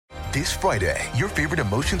This Friday, your favorite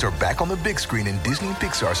emotions are back on the big screen in Disney and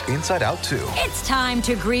Pixar's Inside Out 2. It's time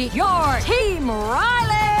to greet your Team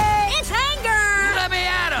Riley. It's anger. Let me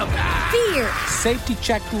at him. Fear. Safety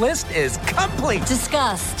checklist is complete.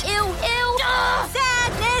 Disgust. Ew.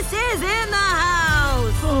 Sadness is in the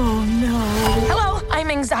house. Oh, no. Hello, I'm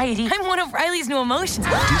anxiety. I'm one of Riley's new emotions.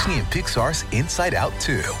 Disney and Pixar's Inside Out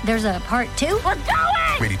 2. There's a part 2? We're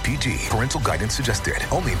going! Rated PG. Parental guidance suggested.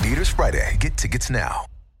 Only in theaters Friday. Get tickets now.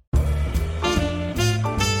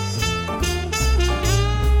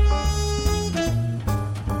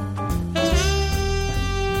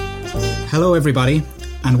 Hello, everybody,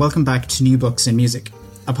 and welcome back to New Books in Music,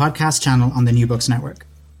 a podcast channel on the New Books Network.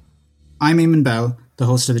 I'm Eamon Bell, the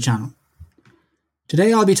host of the channel.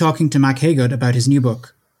 Today I'll be talking to Mac Haygood about his new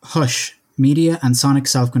book, Hush, Media and Sonic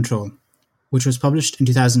Self-Control, which was published in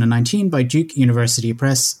 2019 by Duke University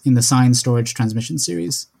Press in the Sign Storage Transmission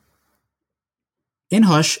series. In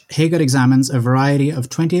Hush, Haygood examines a variety of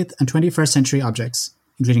 20th and 21st century objects,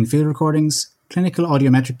 including field recordings, clinical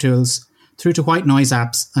audiometric tools, through to white noise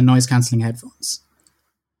apps and noise-cancelling headphones.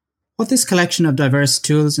 What this collection of diverse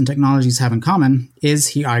tools and technologies have in common is,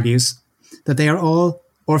 he argues, that they are all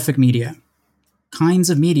orphic media, kinds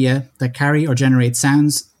of media that carry or generate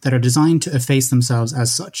sounds that are designed to efface themselves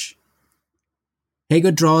as such.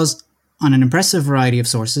 Haygood draws on an impressive variety of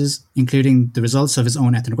sources, including the results of his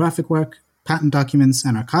own ethnographic work, patent documents,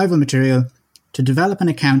 and archival material, to develop an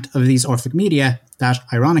account of these orphic media that,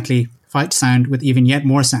 ironically, fight sound with even yet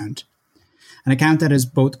more sound. An account that is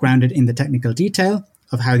both grounded in the technical detail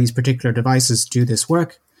of how these particular devices do this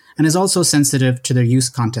work, and is also sensitive to their use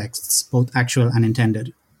contexts, both actual and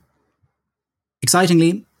intended.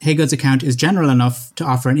 Excitingly, Haygood's account is general enough to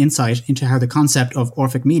offer an insight into how the concept of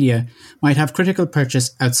orphic media might have critical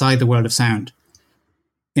purchase outside the world of sound.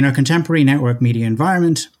 In our contemporary network media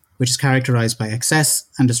environment, which is characterized by excess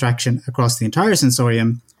and distraction across the entire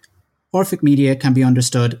sensorium, orphic media can be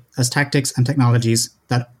understood as tactics and technologies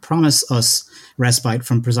that promise us respite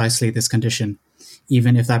from precisely this condition,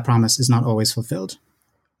 even if that promise is not always fulfilled.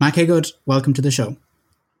 Mac Haygood, welcome to the show.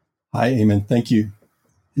 Hi, Eamon. Thank you.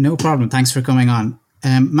 No problem. Thanks for coming on.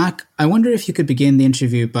 Mac, I wonder if you could begin the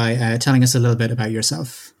interview by telling us a little bit about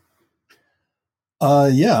yourself.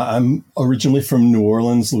 I'm originally from New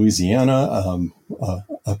Orleans, Louisiana,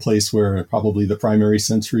 a place where probably the primary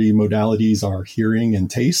sensory modalities are hearing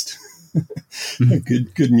and taste.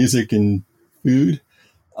 Good music and food.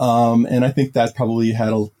 And I think that probably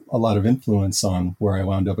had a lot of influence on where I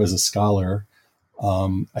wound up as a scholar.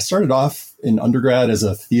 I started off in undergrad as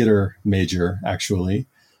a theater major, actually,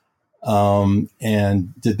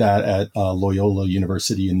 and did that at Loyola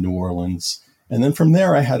University in New Orleans. And then from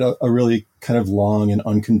there, I had a really kind of long and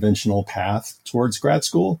unconventional path towards grad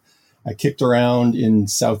school. I kicked around in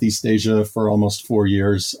Southeast Asia for almost 4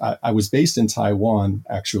 years. I was based in Taiwan,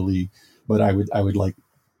 actually, but I would like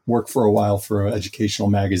work for a while for an educational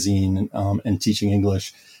magazine and teaching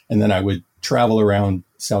English. And then I would travel around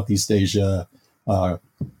Southeast Asia,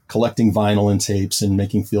 collecting vinyl and tapes and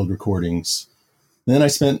making field recordings. And then I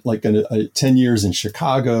spent like 10 years in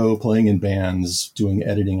Chicago playing in bands, doing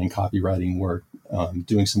editing and copywriting work,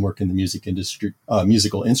 doing some work in the music industry,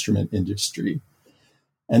 musical instrument industry.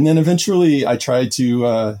 And then eventually I tried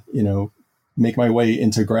to, make my way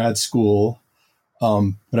into grad school.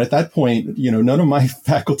 But at that point, none of my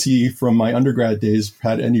faculty from my undergrad days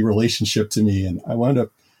had any relationship to me. And I wound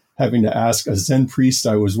up having to ask a Zen priest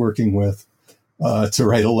I was working with to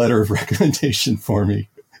write a letter of recommendation for me.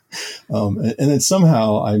 And then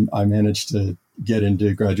somehow I managed to get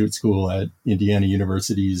into graduate school at Indiana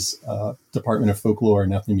University's Department of Folklore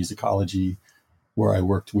and Ethnomusicology, where I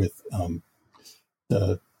worked with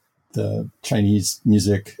the Chinese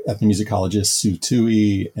music ethnomusicologist Su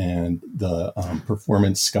Tui and the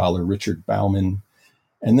performance scholar Richard Bauman.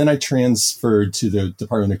 And then I transferred to the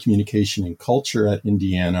Department of Communication and Culture at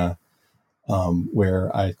Indiana,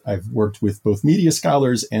 where I've worked with both media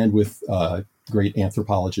scholars and with great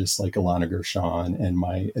anthropologists like Ilana Gershon and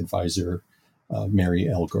my advisor, Mary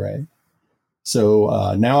L. Gray.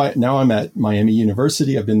 So now I'm at Miami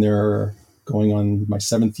University. I've been there going on my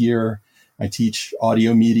 7th year. I teach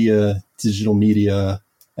audio media, digital media,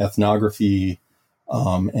 ethnography,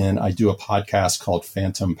 and I do a podcast called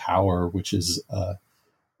Phantom Power, which is a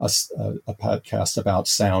podcast about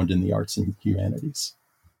sound in the arts and humanities.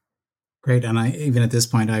 Great. And even at this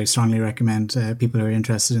point, I strongly recommend people who are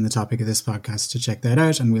interested in the topic of this podcast to check that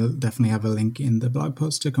out. And we'll definitely have a link in the blog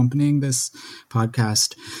post accompanying this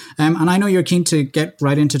podcast. And I know you're keen to get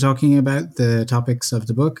right into talking about the topics of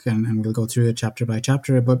the book, and we'll go through it chapter by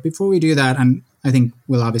chapter. But before we do that, and I think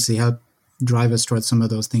will obviously help drive us towards some of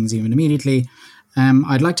those things even immediately,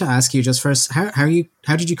 I'd like to ask you just first, how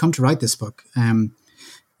did you come to write this book?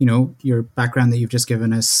 Your background that you've just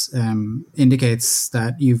given us indicates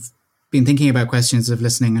that you've been thinking about questions of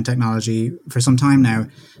listening and technology for some time now.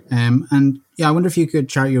 I wonder if you could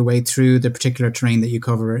chart your way through the particular terrain that you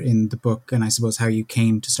cover in the book, and I suppose how you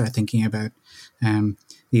came to start thinking about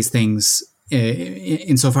these things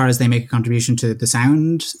insofar as they make a contribution to the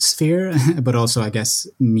sound sphere, but also, I guess,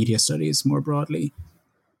 media studies more broadly.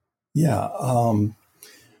 Yeah.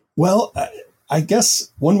 Well, I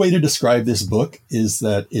guess one way to describe this book is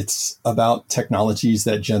that it's about technologies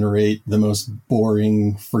that generate the most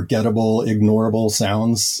boring, forgettable, ignorable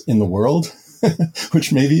sounds in the world,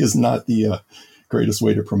 which maybe is not the greatest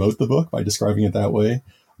way to promote the book by describing it that way.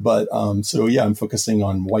 But I'm focusing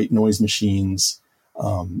on white noise machines,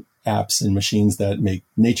 apps and machines that make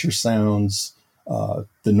nature sounds, the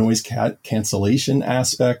noise cancellation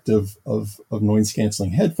aspect of noise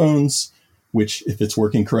canceling headphones, which, if it's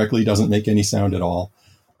working correctly, doesn't make any sound at all.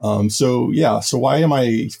 So why am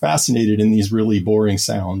I fascinated in these really boring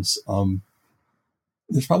sounds?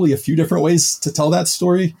 There's probably a few different ways to tell that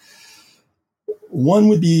story. One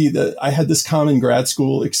would be that I had this common grad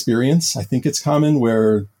school experience. I think it's common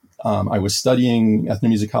where I was studying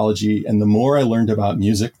ethnomusicology, and the more I learned about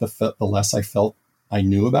music, the less I felt I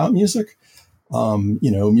knew about music.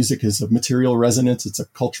 Music is a material resonance. It's a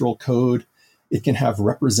cultural code. It can have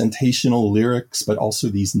representational lyrics, but also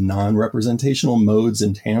these non-representational modes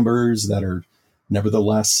and timbres that are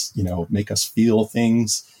nevertheless, make us feel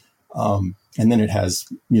things. And then it has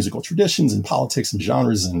musical traditions and politics and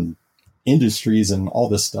genres and industries and all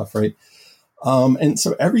this stuff, right? And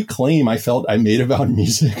so every claim I felt I made about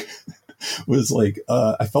music was like,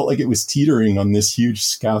 I felt like it was teetering on this huge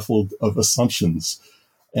scaffold of assumptions.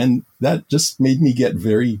 And that just made me get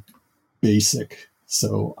very basic.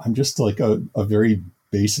 So I'm just like a very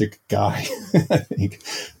basic guy, I think.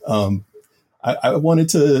 I wanted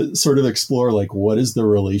to sort of explore, like, what is the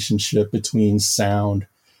relationship between sound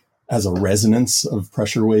as a resonance of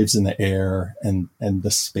pressure waves in the air and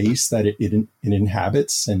the space that it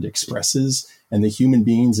inhabits and expresses, and the human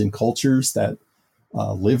beings and cultures that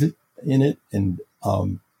live in it. And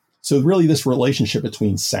so really this relationship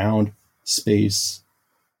between sound, space,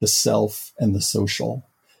 the self, and the social.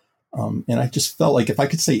 And I just felt like if I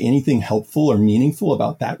could say anything helpful or meaningful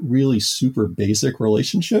about that really super basic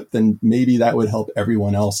relationship, then maybe that would help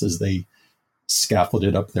everyone else as they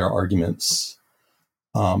scaffolded up their arguments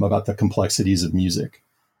about the complexities of music.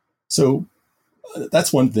 So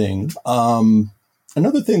that's one thing.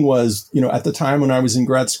 Another thing was, at the time when I was in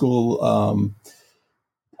grad school,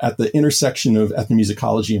 at the intersection of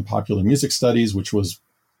ethnomusicology and popular music studies, which was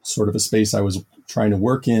sort of a space I was trying to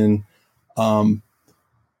work in,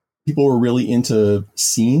 people were really into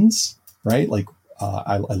scenes, right? Like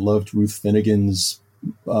I loved Ruth Finnegan's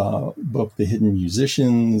book, The Hidden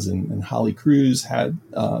Musicians, and Holly Cruz had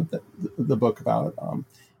the book about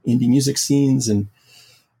indie music scenes. And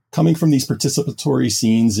coming from these participatory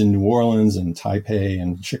scenes in New Orleans and Taipei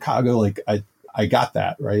and Chicago, like I got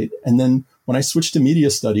that, right? And then when I switched to media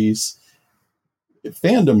studies,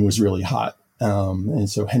 fandom was really hot. And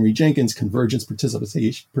so Henry Jenkins, convergence,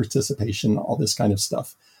 participation, all this kind of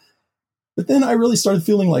stuff. But then I really started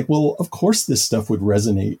feeling like, well, of course this stuff would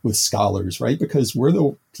resonate with scholars, right? Because we're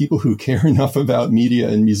the people who care enough about media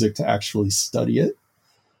and music to actually study it.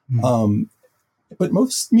 Mm-hmm. But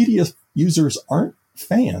most media users aren't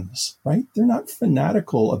fans, right? They're not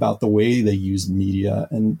fanatical about the way they use media.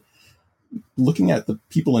 And looking at the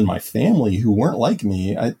people in my family who weren't like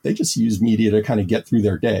me, they just use media to kind of get through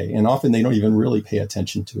their day. And often they don't even really pay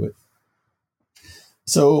attention to it.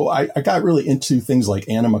 So I got really into things like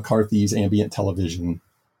Anna McCarthy's ambient television,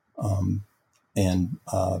 and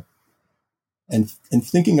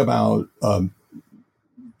thinking about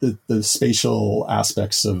the spatial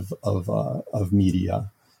aspects of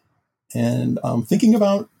media, and thinking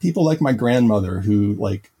about people like my grandmother, who,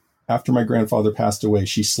 like, after my grandfather passed away,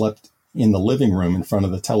 she slept in the living room in front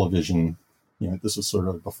of the television. This was sort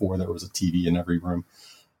of before there was a TV in every room.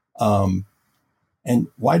 And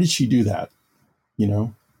why did she do that?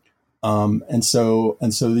 And so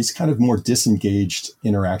these kind of more disengaged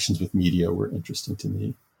interactions with media were interesting to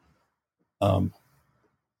me. And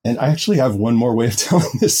I actually have one more way of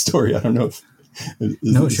telling this story. I don't know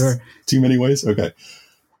if sure. Too many ways. Okay.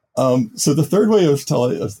 So the third way of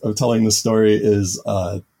telling the story is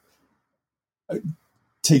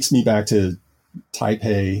takes me back to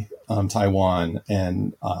Taipei, Taiwan,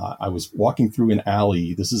 and I was walking through an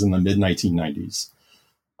alley. This is in the mid 1990s.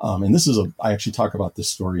 And this is I actually talk about this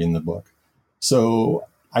story in the book. So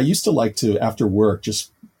I used to like to, after work, just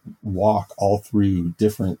walk all through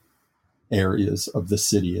different areas of the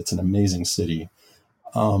city. It's an amazing city.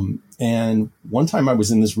 And one time I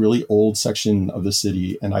was in this really old section of the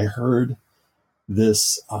city, and I heard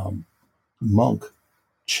this monk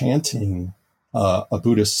chanting a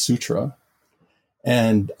Buddhist sutra.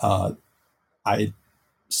 And I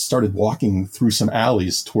started walking through some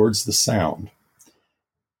alleys towards the sound.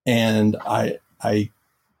 And I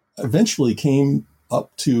eventually came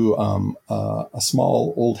up to a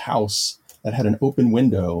small old house that had an open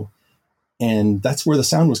window. And that's where the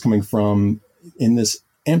sound was coming from, in this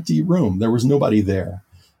empty room. There was nobody there.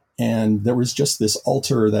 And there was just this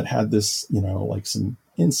altar that had this, like some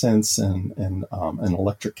incense and an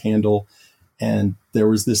electric candle. And there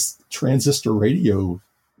was this transistor radio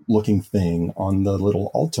looking thing on the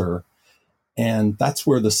little altar. And that's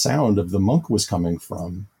where the sound of the monk was coming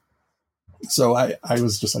from. So I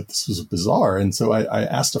was just like, this was bizarre. And so I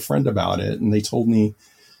asked a friend about it, and they told me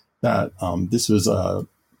that this was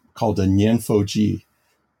called a Nianfo-ji.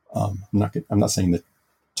 I'm not saying the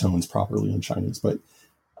tones properly in Chinese, but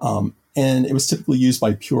and it was typically used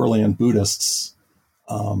by Pure Land Buddhists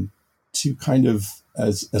to kind of,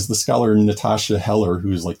 as the scholar Natasha Heller,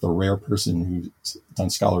 who's like the rare person who's done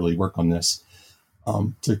scholarly work on this,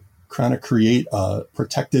 to kind of create a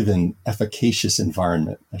protective and efficacious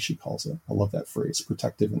environment, as she calls it. I love that phrase,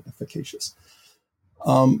 protective and efficacious.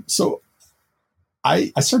 So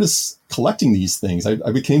I started collecting these things.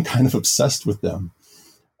 I became kind of obsessed with them,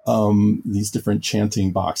 these different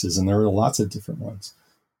chanting boxes, and there were lots of different ones.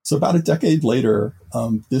 So about a decade later,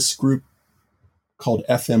 this group called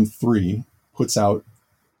FM3 puts out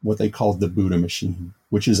what they called the Buddha Machine,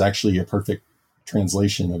 which is actually a perfect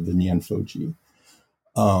translation of the Nianfo-ji.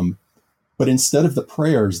 But instead of the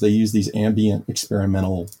prayers, they use these ambient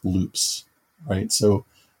experimental loops, right? So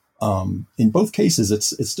in both cases,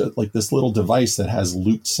 it's like this little device that has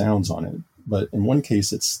looped sounds on it. But in one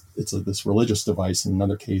case, it's this religious device. In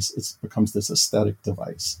another case, it becomes this aesthetic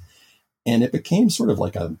device. And it became sort of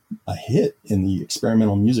like a hit in the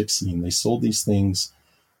experimental music scene. They sold these things.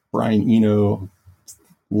 Brian Eno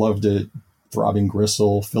loved it. Throbbing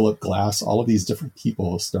Gristle, Philip Glass, all of these different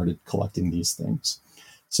people started collecting these things.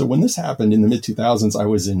 So when this happened in the mid-2000s, I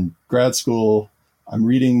was in grad school. I'm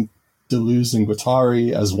reading Deleuze and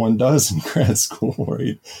Guattari, as one does in grad school,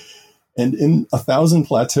 right? And in 1,000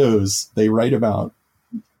 Plateaus, they write about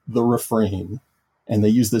the refrain, and they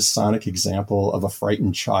use this sonic example of a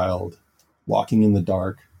frightened child walking in the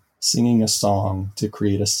dark, singing a song to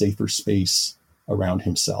create a safer space around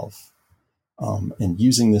himself, and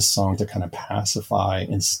using this song to kind of pacify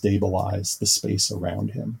and stabilize the space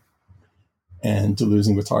around him. And Deleuze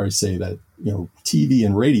and Guattari say that, TV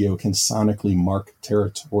and radio can sonically mark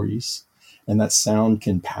territories, and that sound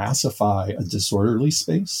can pacify a disorderly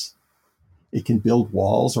space. It can build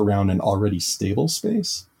walls around an already stable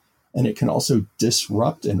space, and it can also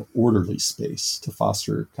disrupt an orderly space to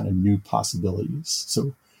foster kind of new possibilities.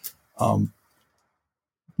 So,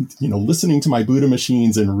 listening to my Buddha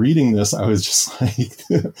Machines and reading this, I was just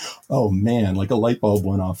like, oh man, like a light bulb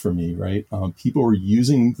went off for me, right? People were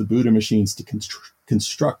using the Buddha Machines to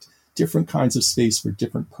construct different kinds of space for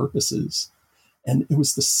different purposes. And it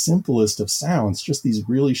was the simplest of sounds, just these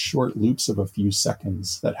really short loops of a few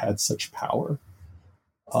seconds that had such power.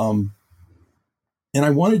 And I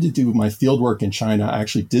wanted to do my fieldwork in China. I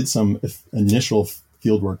actually did some initial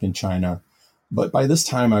fieldwork in China, but by this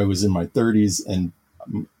time I was in my 30s, and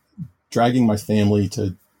dragging my family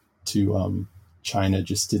to China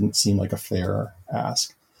just didn't seem like a fair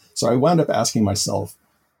ask. So I wound up asking myself,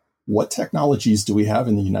 what technologies do we have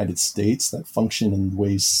in the United States that function in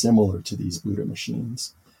ways similar to these Buddha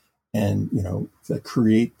Machines, and that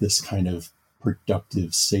create this kind of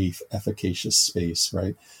productive, safe, efficacious space,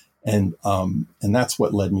 right? And that's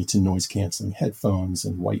what led me to noise canceling headphones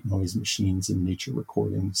and white noise machines and nature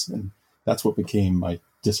recordings, and that's what became my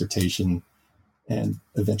dissertation and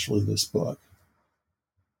eventually this book.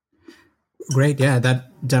 Great. Yeah,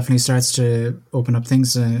 that definitely starts to open up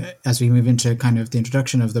things as we move into kind of the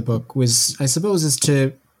introduction of the book, is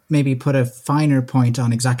to maybe put a finer point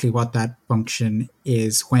on exactly what that function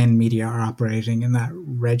is when media are operating in that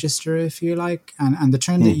register, if you like. And the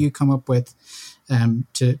term that you come up with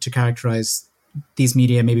to characterize these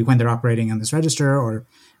media, maybe when they're operating on this register or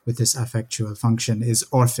with this affectual function, is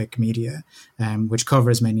Orphic media, which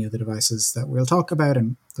covers many of the devices that we'll talk about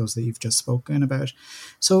and those that you've just spoken about.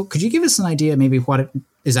 So could you give us an idea maybe what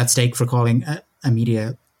is at stake for calling a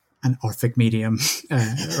media an Orphic medium,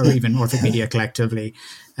 or even Orphic media collectively?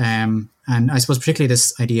 And I suppose particularly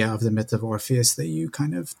this idea of the myth of Orpheus that you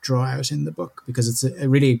kind of draw out in the book, because it's a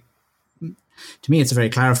really, to me, it's a very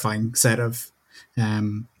clarifying set of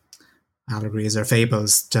allegories or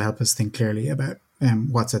fables to help us think clearly about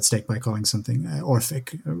what's at stake by calling something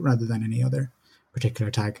Orphic rather than any other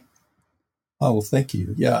particular tag. Oh, well, thank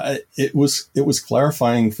you. Yeah, it was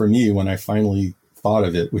clarifying for me when I finally thought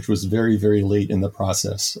of it, which was very, very late in the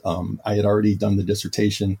process. I had already done the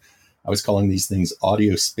dissertation. I was calling these things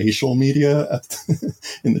audio-spatial media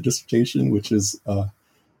in the dissertation, which is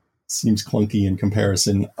seems clunky in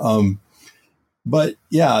comparison. But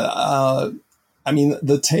yeah, I mean,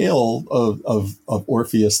 the tale of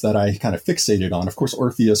Orpheus that I kind of fixated on, of course,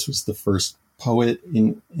 Orpheus was the first poet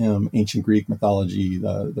in ancient Greek mythology,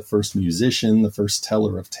 the first musician, the first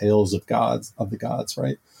teller of tales of the gods,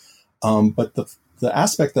 right? But the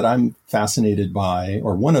aspect that I'm fascinated by,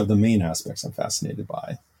 or one of the main aspects I'm fascinated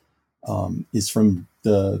by, is from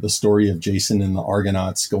the story of Jason and the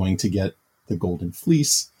Argonauts going to get the Golden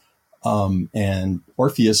Fleece. And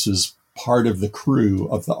Orpheus was part of the crew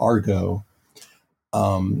of the Argo.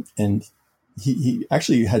 And he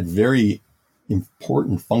actually had very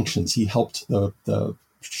important functions. He helped the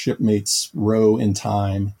shipmates row in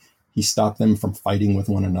time. He stopped them from fighting with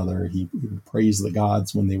one another. He would praise the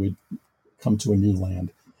gods when they would come to a new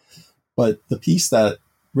land. But the piece that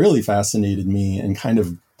really fascinated me and kind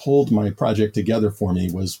of pulled my project together for me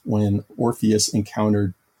was when Orpheus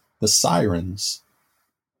encountered the sirens.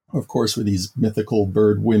 Of course, were these mythical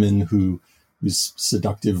bird women whose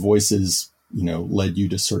seductive voices, led you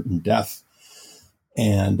to certain death.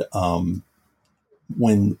 And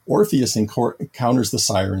when Orpheus encounters the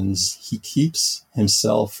sirens, he keeps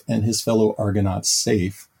himself and his fellow Argonauts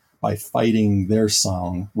safe by fighting their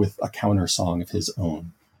song with a counter song of his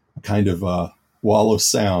own, a kind of a wall of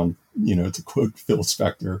sound, to quote Phil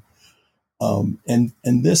Spector. And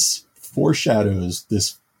this foreshadows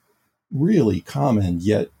this really common,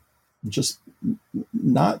 yet just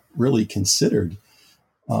not really considered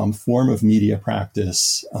form of media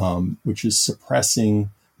practice, which is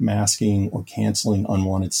suppressing, masking, or canceling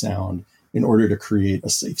unwanted sound in order to create a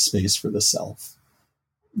safe space for the self.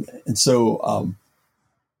 And so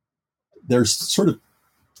there's sort of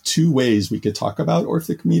two ways we could talk about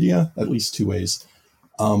Orphic media, at least two ways.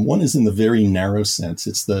 One is in the very narrow sense.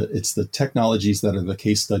 It's the technologies that are the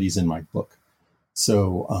case studies in my book.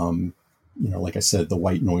 So, like I said, the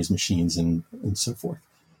white noise machines and so forth.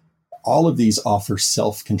 All of these offer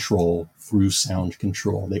self-control through sound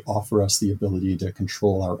control. They offer us the ability to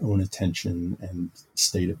control our own attention and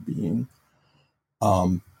state of being.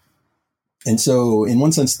 And so in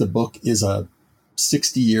one sense, the book is a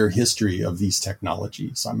 60-year history of these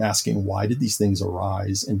technologies. I'm asking, why did these things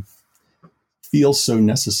arise and feel so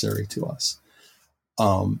necessary to us?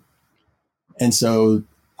 And so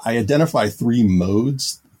I identify three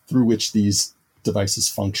modes through which these devices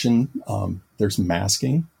function. There's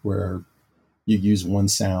masking, where you use one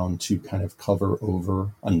sound to kind of cover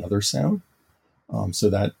over another sound.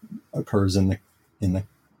 So that occurs in the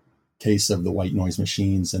case of the white noise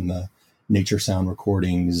machines and the nature sound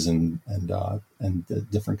recordings and the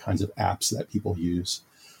different kinds of apps that people use.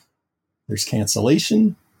 There's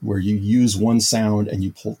cancellation, where you use one sound and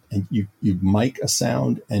you mic a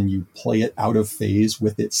sound and you play it out of phase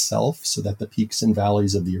with itself, so that the peaks and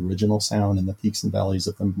valleys of the original sound and the peaks and valleys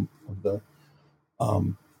of the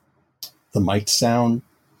mic'd sound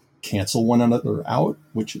cancel one another out,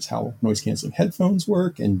 which is how noise canceling headphones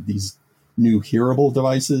work, and these new hearable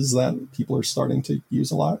devices that people are starting to use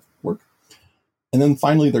a lot work. And then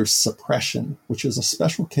finally, there's suppression, which is a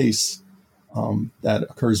special case that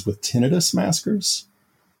occurs with tinnitus maskers,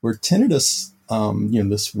 where tinnitus,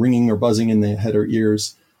 this ringing or buzzing in the head or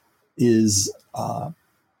ears, is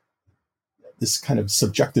this kind of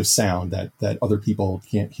subjective sound that other people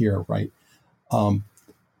can't hear, right? And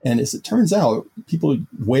as it turns out, people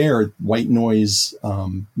wear white noise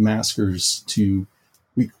maskers to,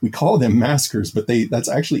 we call them maskers, but that's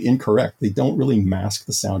actually incorrect. They don't really mask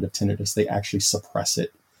the sound of tinnitus. They actually suppress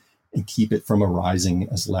it and keep it from arising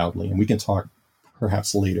as loudly. And we can talk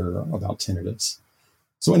perhaps later about tinnitus.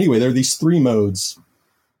 So anyway, there are these three modes.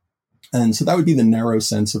 And so that would be the narrow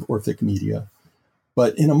sense of Orphic media.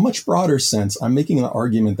 But in a much broader sense, I'm making the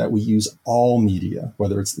argument that we use all media,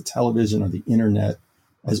 whether it's the television or the internet,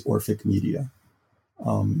 as Orphic media.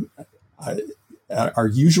 Our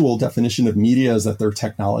usual definition of media is that they're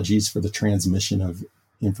technologies for the transmission of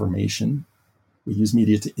information. We use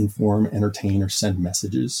media to inform, entertain, or send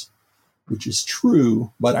messages, which is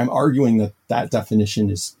true, but I'm arguing that that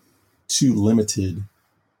definition is too limited,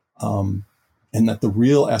 and that the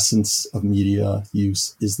real essence of media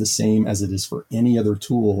use is the same as it is for any other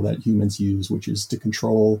tool that humans use, which is to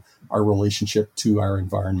control our relationship to our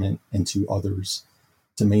environment and to others,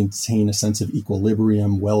 to maintain a sense of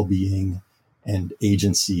equilibrium, well-being, and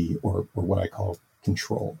agency, or what I call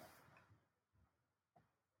control.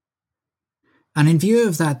 And in view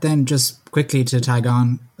of that, then just quickly to tag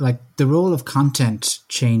on, like the role of content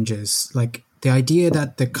changes, like the idea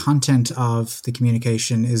that the content of the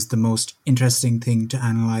communication is the most interesting thing to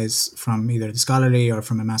analyze from either the scholarly or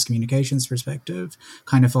from a mass communications perspective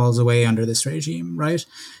kind of falls away under this regime, right?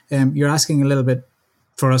 You're asking a little bit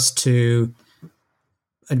for us to,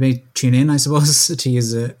 I'd maybe tune in, I suppose, to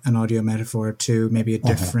use an audio metaphor, to maybe a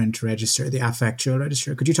different register, the affectual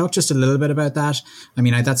register. Could you talk just a little bit about that? I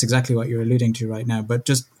mean, that's exactly what you're alluding to right now, but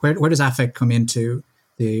just where does affect come into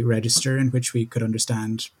the register in which we could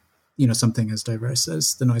understand, something as diverse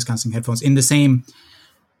as the noise cancelling headphones in the same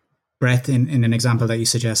breath in an example that you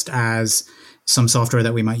suggest as some software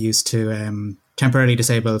that we might use to temporarily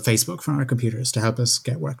disable Facebook from our computers to help us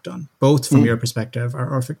get work done, both from your perspective or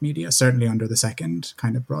Orphic Media, certainly under the second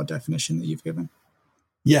kind of broad definition that you've given.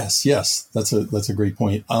 Yes, that's a great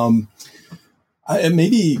point.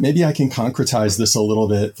 Maybe I can concretize this a little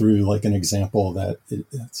bit through like an example that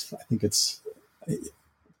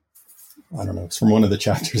I don't know, it's from one of the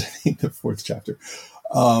chapters, I think the fourth chapter.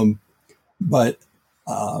 But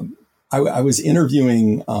I was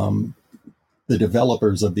interviewing the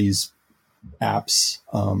developers of these apps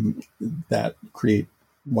that create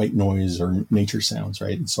white noise or nature sounds,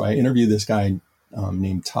 right? And so I interviewed this guy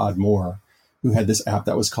named Todd Moore, who had this app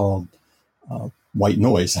that was called White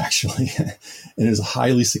Noise, actually. And it was a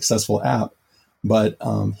highly successful app. But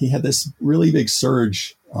he had this really big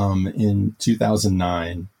surge in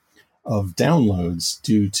 2009 of downloads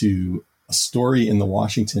due to a story in the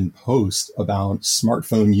Washington Post about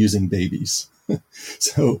smartphone using babies.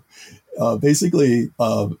 So basically,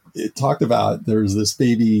 it talked about there's this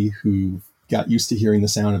baby who got used to hearing the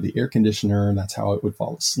sound of the air conditioner, and that's how it would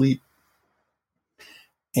fall asleep.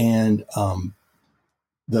 And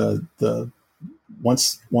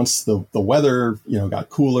once the weather got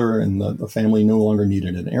cooler and the family no longer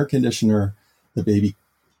needed an air conditioner, the baby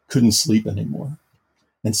couldn't sleep anymore.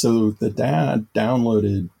 And so the dad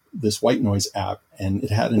downloaded this White Noise app, and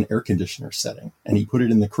it had an air conditioner setting, and he put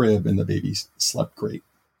it in the crib, and the baby slept great,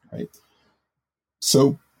 right?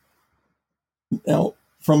 So now,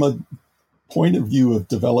 from a point of view of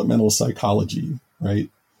developmental psychology, right?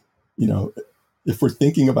 If we're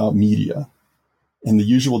thinking about media and the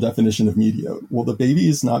usual definition of media, well, the baby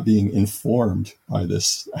is not being informed by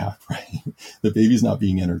this app, right? The baby's not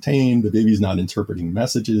being entertained. The baby's not interpreting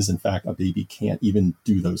messages. In fact, a baby can't even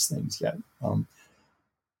do those things yet.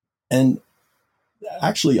 And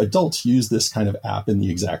actually, adults use this kind of app in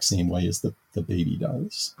the exact same way as the baby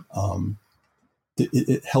does.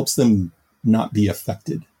 It helps them not be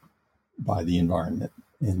affected by the environment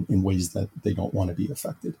in ways that they don't want to be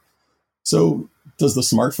affected. So does the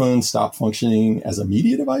smartphone stop functioning as a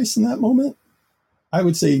media device in that moment? I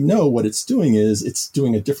would say no. What it's doing is it's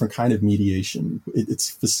doing a different kind of mediation.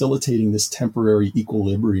 It's facilitating this temporary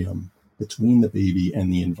equilibrium between the baby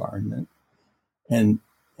and the environment. And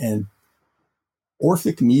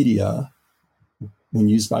Orphic Media, when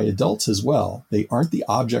used by adults as well, they aren't the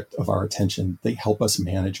object of our attention. They help us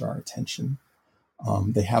manage our attention.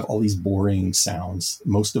 They have all these boring sounds,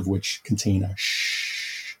 most of which contain a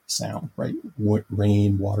shh sound, right?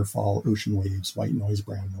 Rain, waterfall, ocean waves, white noise,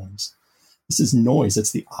 brown noise. This is noise.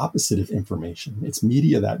 It's the opposite of information. It's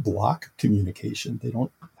media that block communication. They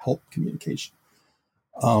don't help communication.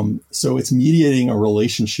 So it's mediating a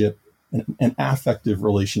relationship, an affective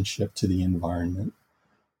relationship to the environment.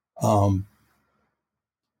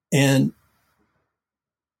 And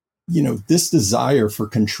this desire for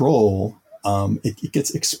control, it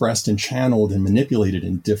gets expressed and channeled and manipulated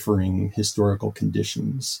in differing historical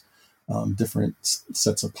conditions, different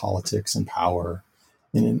sets of politics and power.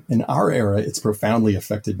 And in our era, it's profoundly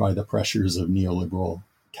affected by the pressures of neoliberal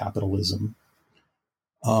capitalism.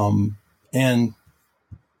 And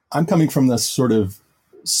I'm coming from this sort of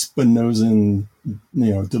Spinozan,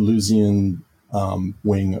 Deleuzian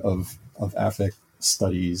wing of affect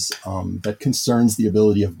studies that concerns the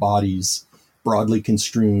ability of bodies broadly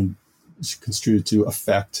construed to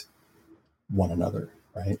affect one another,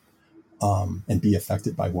 right? And be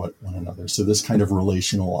affected by one another. So this kind of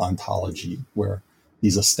relational ontology where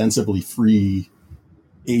these ostensibly free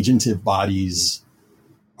agentive bodies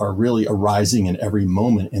are really arising in every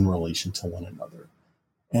moment in relation to one another.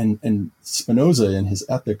 And Spinoza in his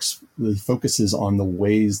Ethics really focuses on the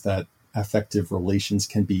ways that affective relations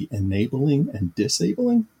can be enabling and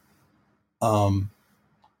disabling. And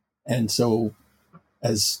so,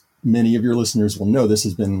 as many of your listeners will know, this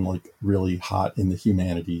has been like really hot in the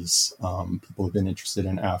humanities. People have been interested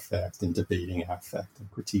in affect and debating affect and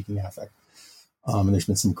critiquing affect. And there's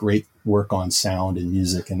been some great work on sound and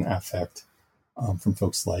music and affect from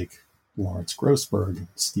folks like Lawrence Grossberg,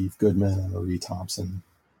 Steve Goodman, and Marie Thompson.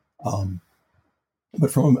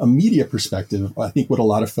 But from a media perspective, I think what a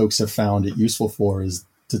lot of folks have found it useful for is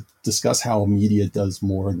to discuss how media does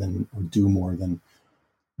more than, or do more than,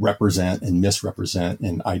 represent and misrepresent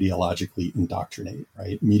and ideologically indoctrinate,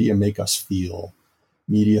 right? Media make us feel.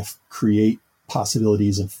 Media create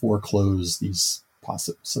possibilities and foreclose these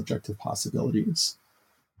subjective possibilities.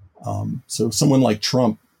 So someone like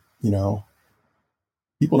Trump,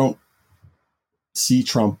 people don't see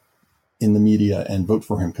Trump in the media and vote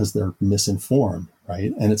for him because they're misinformed,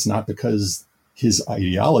 right? And it's not because his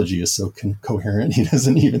ideology is so coherent. He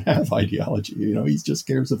doesn't even have ideology. He just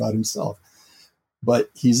cares about himself.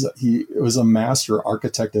 But he was a master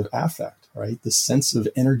architect of affect, right? The sense of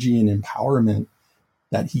energy and empowerment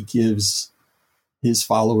that he gives his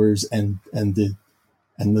followers, and the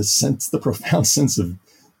profound sense of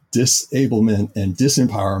disablement and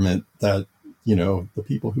disempowerment that the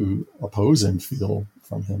people who oppose him feel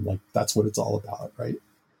from him. Like, that's what it's all about, right?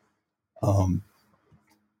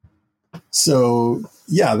 So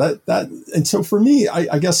yeah, and so for me,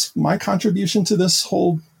 I guess my contribution to this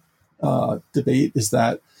whole debate is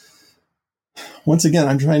that, once again,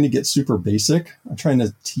 I'm trying to get super basic. I'm trying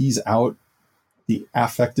to tease out the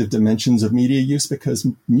affective dimensions of media use, because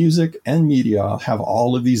music and media have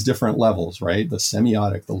all of these different levels, right? The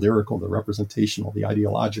semiotic, the lyrical, the representational, the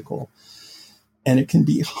ideological. And it can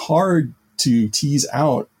be hard to tease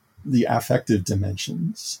out the affective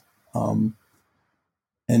dimensions. And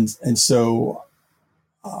so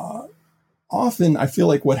often I feel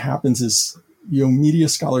like what happens is, media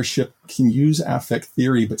scholarship can use affect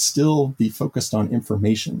theory, but still be focused on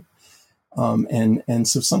information. And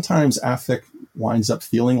so sometimes affect winds up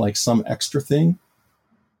feeling like some extra thing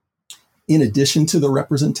in addition to the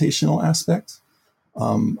representational aspect.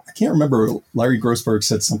 I can't remember, Larry Grossberg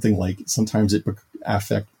said something like, sometimes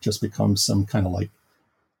affect just becomes some kind of like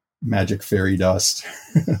magic fairy dust.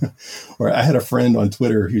 Or I had a friend on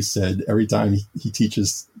Twitter who said every time he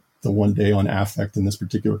teaches the one day on affect in this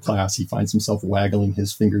particular class, he finds himself waggling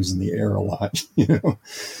his fingers in the air a lot,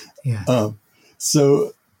 Yeah.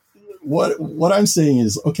 So what I'm saying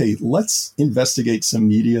is, okay, let's investigate some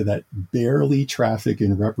media that barely traffic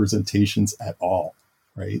in representations at all,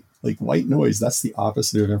 right? Like white noise, that's the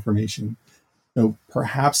opposite of information.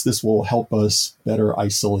 Perhaps this will help us better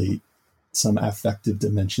isolate some affective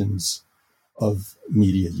dimensions of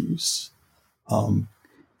media use. And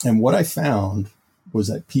what I found was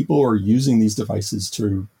that people are using these devices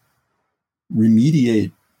to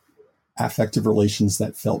remediate affective relations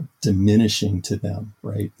that felt diminishing to them,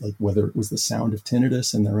 right? Like whether it was the sound of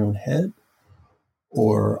tinnitus in their own head,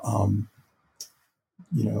 or,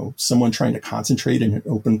 someone trying to concentrate in an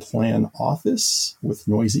open plan office with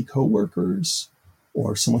noisy coworkers,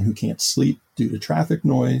 or someone who can't sleep due to traffic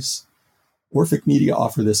noise. Orphic media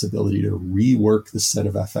offer this ability to rework the set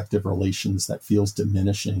of affective relations that feels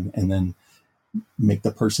diminishing, and then make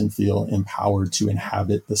the person feel empowered to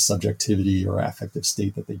inhabit the subjectivity or affective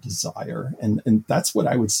state that they desire. And that's what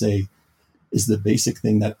I would say is the basic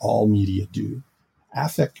thing that all media do.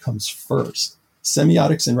 Affect comes first.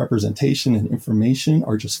 Semiotics and representation and information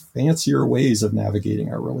are just fancier ways of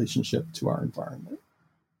navigating our relationship to our environment.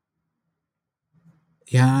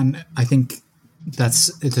 Yeah, and I think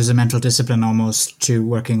there's a mental discipline almost to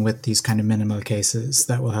working with these kind of minimal cases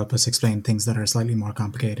that will help us explain things that are slightly more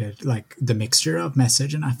complicated, like the mixture of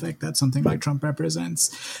message and affect that something like Trump represents.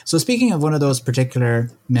 So speaking of one of those particular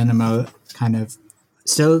minimal, kind of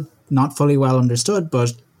still not fully well understood,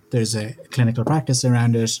 but there's a clinical practice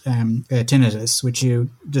around it, tinnitus, which you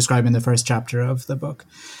describe in the first chapter of the book,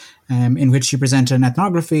 in which you present an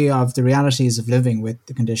ethnography of the realities of living with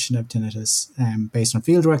the condition of tinnitus, based on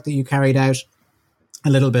fieldwork that you carried out, a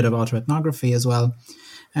little bit of autoethnography as well.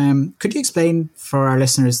 Could you explain for our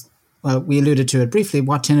listeners, well, we alluded to it briefly,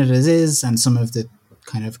 what tinnitus is and some of the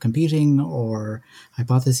kind of competing or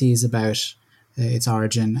hypotheses about its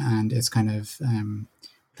origin and its kind of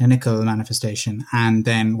clinical manifestation, and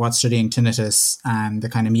then what studying tinnitus and the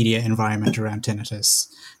kind of media environment around tinnitus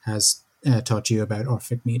has taught you about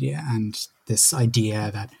Orphic media and this idea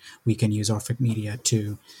that we can use Orphic media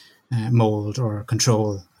to mold or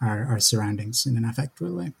control our surroundings in an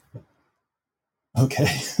affectful way. Okay,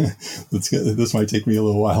 let's get, this might take me a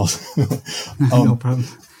little while. No problem.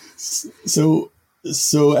 So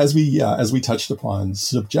as we touched upon,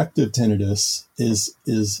 subjective tinnitus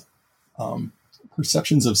is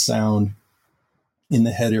perceptions of sound in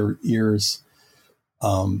the head or ears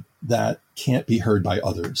that can't be heard by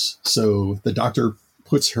others. So the doctor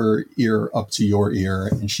puts her ear up to your ear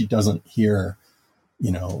and she doesn't hear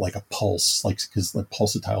like a pulse, like, because the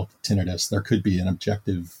pulsatile tinnitus, there could be an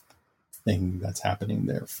objective thing that's happening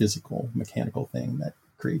there, physical, mechanical thing that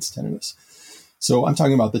creates tinnitus. So I'm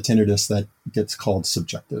talking about the tinnitus that gets called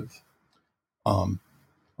subjective.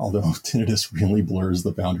 Although tinnitus really blurs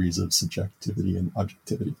the boundaries of subjectivity and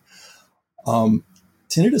objectivity.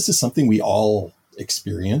 Tinnitus is something we all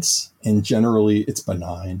experience, and generally it's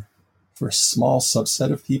benign. For a small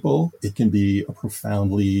subset of people, it can be a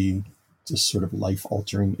profoundly just sort of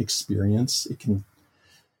life-altering experience. It can,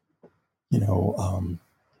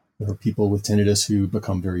 there are people with tinnitus who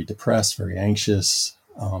become very depressed, very anxious,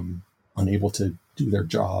 unable to do their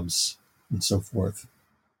jobs, and so forth.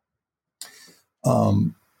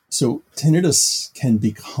 So tinnitus can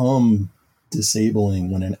become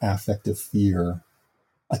disabling when an affective fear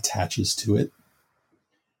attaches to it.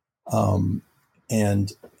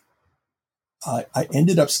 And I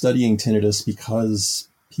ended up studying tinnitus because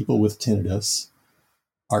people with tinnitus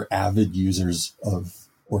are avid users of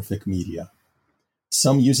Orphic media.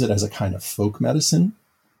 Some use it as a kind of folk medicine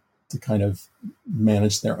to kind of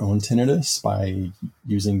manage their own tinnitus by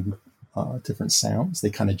using different sounds. They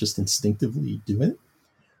kind of just instinctively do it.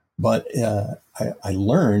 But I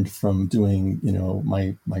learned from doing,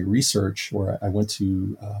 my research, where I went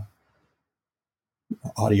to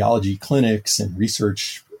audiology clinics and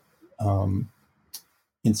research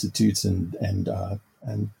institutes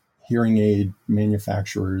and hearing aid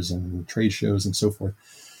manufacturers and trade shows and so forth,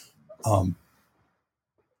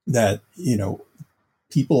 that,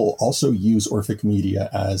 people also use Orphic media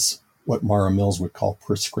as what Mara Mills would call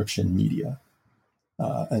prescription media.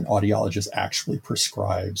 An audiologist actually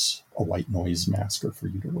prescribes a white noise masker for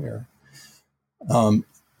you to wear.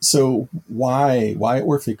 So why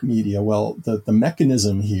Orphic media? Well, the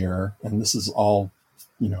mechanism here, and this is all,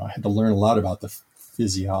 I had to learn a lot about the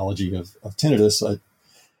physiology of tinnitus.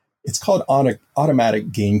 It's called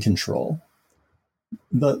automatic gain control.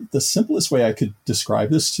 The simplest way I could describe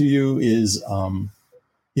this to you is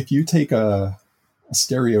if you take a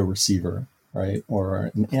stereo receiver, right,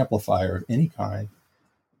 or an amplifier of any kind,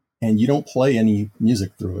 and you don't play any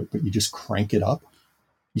music through it, but you just crank it up,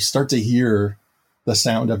 you start to hear the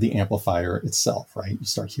sound of the amplifier itself, right? You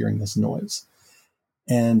start hearing this noise.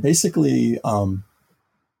 And basically,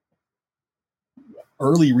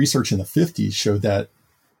 early research in the 50s showed that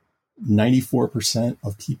 94%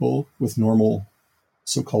 of people with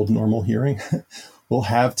so-called normal hearing will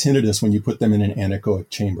have tinnitus when you put them in an anechoic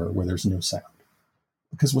chamber where there's no sound.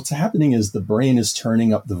 Because what's happening is the brain is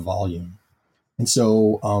turning up the volume. And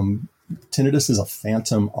so tinnitus is a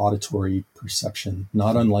phantom auditory perception,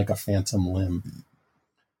 not unlike a phantom limb.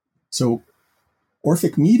 So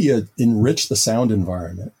Orphic media enrich the sound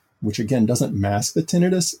environment, which again doesn't mask the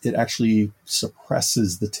tinnitus. It actually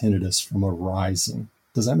suppresses the tinnitus from arising.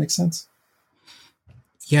 Does that make sense?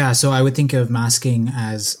 Yeah, so I would think of masking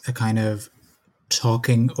as a kind of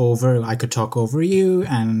talking over. I could talk over you,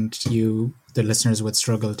 and the listeners would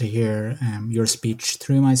struggle to hear your speech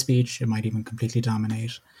through my speech. It might even completely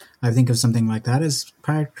dominate. I think of something like that as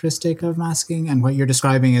characteristic of masking. And what you're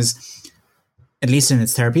describing is, at least in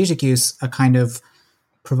its therapeutic use, a kind of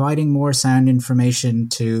providing more sound information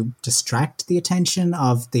to distract the attention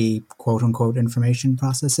of the quote-unquote information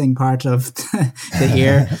processing part of the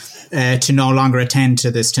ear to no longer attend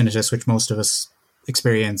to this tinnitus, which most of us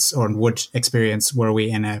experience or would experience were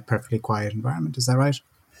we in a perfectly quiet environment. Is that right?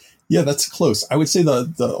 Yeah, that's close. I would say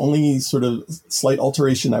the only sort of slight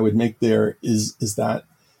alteration I would make there is that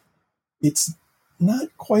it's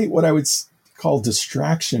not quite what I would call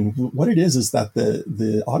distraction. What it is that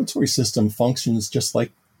the auditory system functions just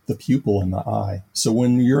like the pupil in the eye. So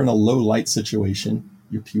when you're in a low light situation,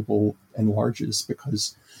 your pupil enlarges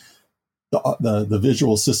because the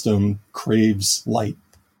visual system craves light.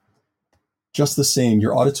 Just the same,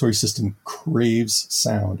 your auditory system craves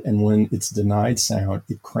sound. And when it's denied sound,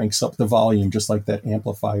 it cranks up the volume just like that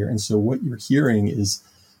amplifier. And so what you're hearing is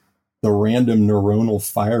the random neuronal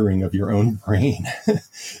firing of your own brain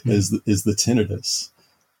is the tinnitus.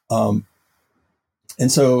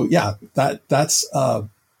 And so, yeah, that's the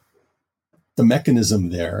mechanism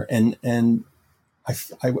there. And I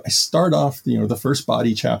start off, the first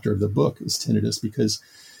body chapter of the book is tinnitus, because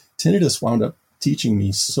tinnitus wound up teaching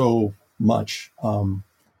me so much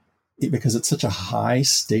because it's such a high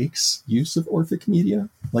stakes use of Orphic media.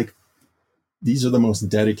 Like, these are the most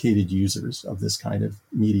dedicated users of this kind of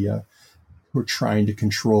media who are trying to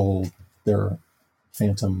control their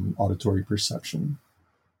phantom auditory perception.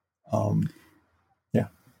 Yeah.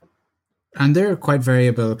 And there are quite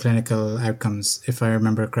variable clinical outcomes, if I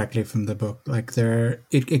remember correctly from the book. Like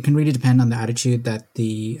it can really depend on the attitude that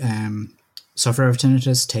the sufferer of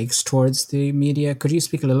tinnitus takes towards the media. Could you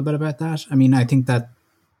speak a little bit about that? I mean, I think that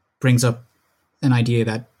brings up an idea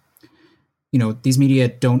that, these media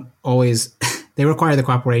don't always, they require the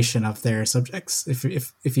cooperation of their subjects,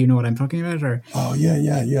 if you know what I'm talking about, or... Oh,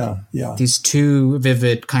 yeah. These two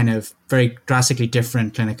vivid, kind of very drastically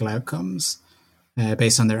different clinical outcomes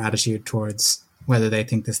based on their attitude towards whether they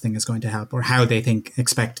think this thing is going to help or how they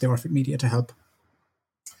expect the Orphic media to help.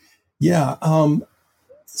 Yeah.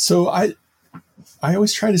 So I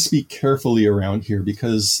always try to speak carefully around here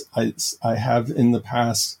because I have in the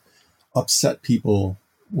past upset people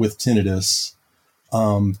with tinnitus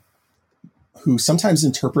who sometimes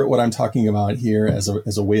interpret what I'm talking about here as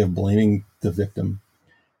a way of blaming the victim.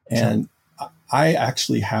 And I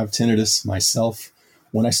actually have tinnitus myself.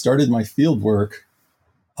 When I started my field work,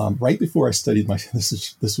 right before I studied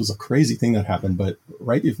this was a crazy thing that happened, but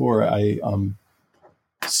right before I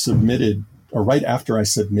submitted, or right after I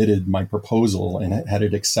submitted my proposal and had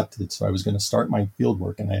it accepted, so I was going to start my field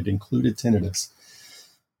work and I had included tinnitus,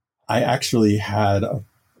 I actually had a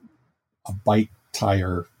bike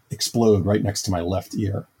tire explode right next to my left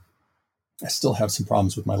ear. I still have some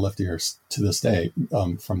problems with my left ear to this day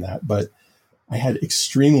from that, but I had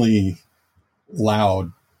extremely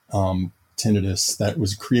loud tinnitus that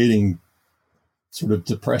was creating sort of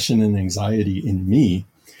depression and anxiety in me.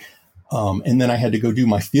 And then I had to go do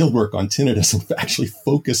my field work on tinnitus and actually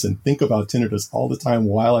focus and think about tinnitus all the time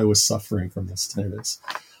while I was suffering from this tinnitus.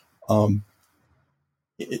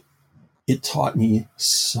 It taught me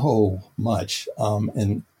so much.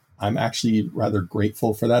 And I'm actually rather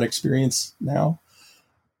grateful for that experience now,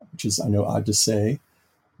 which is, I know, odd to say,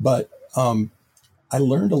 but I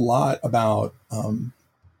learned a lot about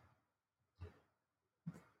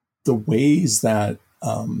the ways that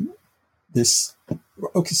this.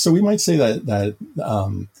 Okay, so we might say that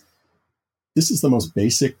this is the most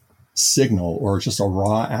basic signal, or just a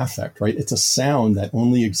raw affect, right? It's a sound that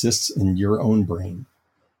only exists in your own brain,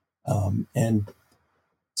 and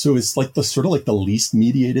so it's like the least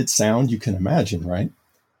mediated sound you can imagine, right?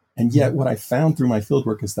 And yet, what I found through my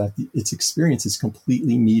fieldwork is that its experience is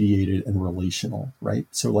completely mediated and relational, right?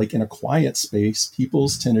 So, like in a quiet space,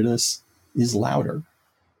 people's tinnitus is louder.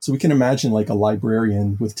 So we can imagine like a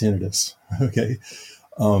librarian with tinnitus, okay?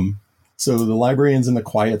 So the librarian's in the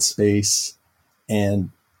quiet space and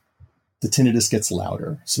the tinnitus gets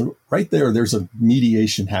louder. So right there's a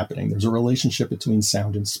mediation happening. There's a relationship between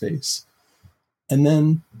sound and space. And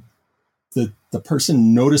then the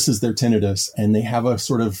person notices their tinnitus and they have a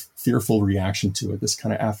sort of fearful reaction to it. This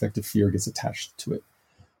kind of affective fear gets attached to it.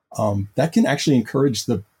 That can actually encourage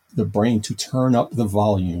the brain to turn up the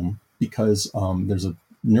volume because there's a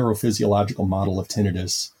neurophysiological model of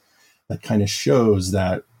tinnitus that kind of shows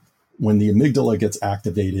that when the amygdala gets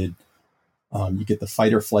activated, you get the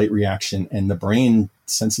fight or flight reaction, and the brain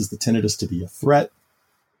senses the tinnitus to be a threat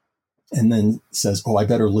and then says, oh, I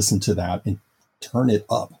better listen to that and turn it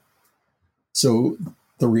up. So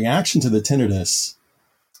the reaction to the tinnitus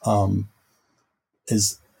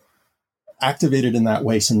is activated in that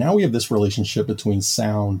way. So now we have this relationship between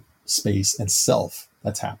sound, space, and self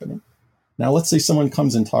that's happening. Now, let's say someone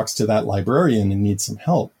comes and talks to that librarian and needs some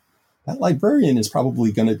help. That librarian is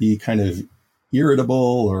probably going to be kind of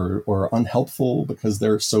irritable or unhelpful because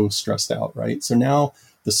they're so stressed out, right? So now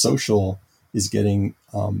the social is getting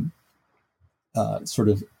sort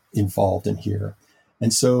of involved in here.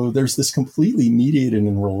 And so there's this completely mediated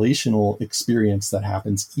and relational experience that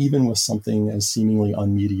happens even with something as seemingly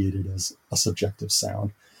unmediated as a subjective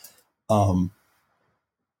sound. And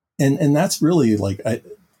that's really like...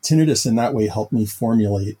 tinnitus in that way helped me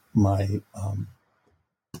formulate my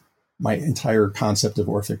my entire concept of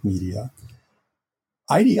Orphic media.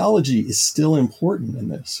 Ideology is still important in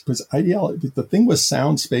this because the thing with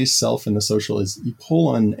sound, space, self, and the social is you pull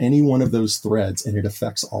on any one of those threads and it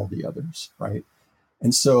affects all the others, right?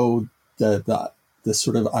 And so the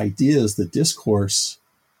sort of ideas, the discourse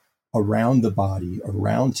around the body,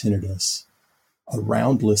 around tinnitus,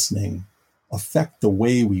 around listening, affect the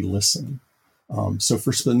way we listen. So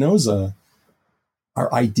for Spinoza,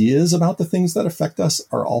 our ideas about the things that affect us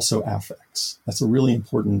are also affects. That's a really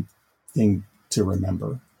important thing to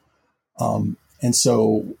remember. And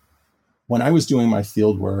so when I was doing my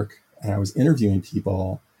field work and I was interviewing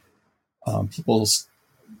people, people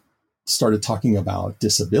started talking about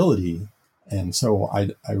disability. And so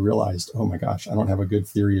I realized, oh my gosh, I don't have a good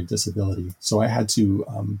theory of disability. So I had to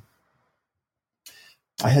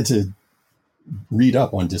read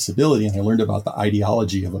up on disability, and I learned about the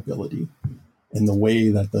ideology of ability and the way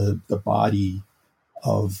that the body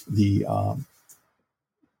of the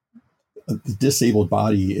disabled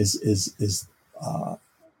body is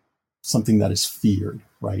something that is feared,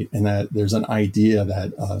 right? And that there's an idea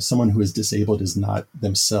that someone who is disabled is not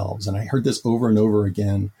themselves. And I heard this over and over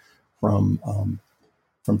again from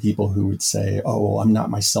people who would say, "Oh, well, I'm not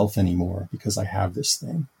myself anymore because I have this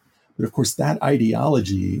thing." But of course, that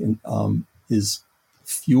ideology is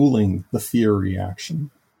fueling the fear reaction.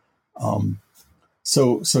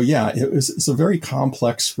 So yeah, it's a very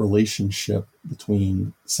complex relationship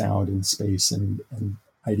between sound and space and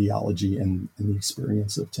ideology and the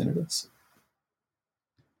experience of tinnitus.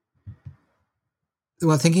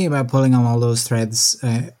 Well, thinking about pulling on all those threads,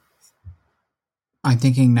 I'm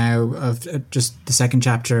thinking now of just the second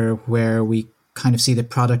chapter where we kind of see the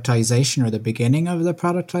productization or the beginning of the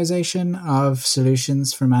productization of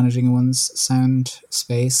solutions for managing one's sound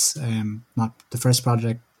space. Not the first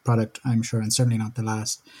product, I'm sure, and certainly not the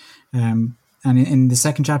last. And in the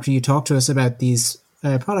second chapter, you talk to us about these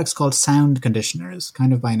products called sound conditioners,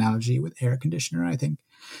 kind of by analogy with air conditioner, I think.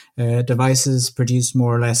 Devices produced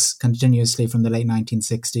more or less continuously from the late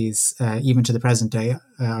 1960s, even to the present day,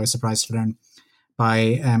 I was surprised to learn, by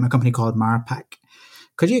a company called Marpac.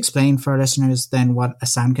 Could you explain for our listeners then what a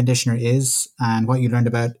sound conditioner is and what you learned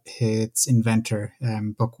about its inventor,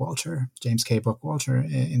 Buckwalter, James K. Buckwalter,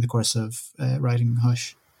 in the course of writing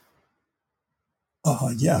Hush?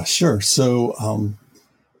 Yeah, sure. So,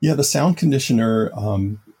 the sound conditioner,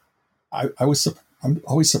 I'm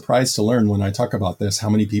always surprised to learn when I talk about this, how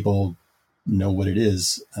many people know what it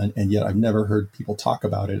is. And yet I've never heard people talk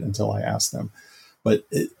about it until I ask them. But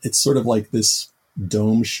it's sort of like this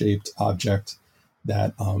dome-shaped object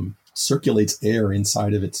that circulates air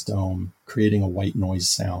inside of its dome, creating a white noise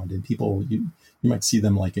sound. And people, you might see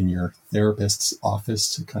them like in your therapist's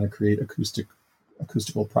office to kind of create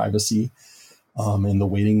acoustical privacy in the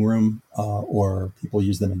waiting room, or people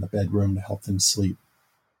use them in the bedroom to help them sleep.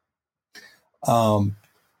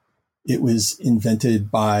 It was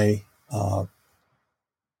invented by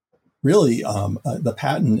the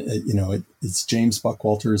patent, it's James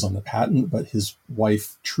Buckwalter's on the patent, but his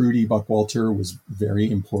wife, Trudy Buckwalter, was very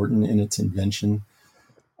important in its invention.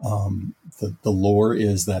 The lore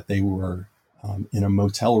is that they were in a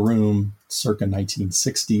motel room circa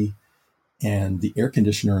 1960, and the air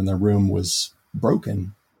conditioner in the room was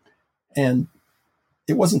broken. And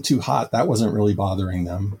it wasn't too hot. That wasn't really bothering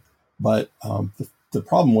them. But the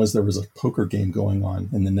problem was there was a poker game going on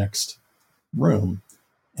in the next room,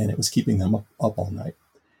 and it was keeping them up all night.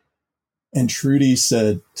 And Trudy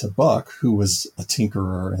said to Buck, who was a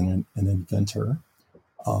tinkerer and an inventor,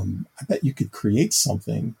 I bet you could create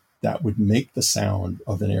something that would make the sound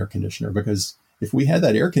of an air conditioner, because if we had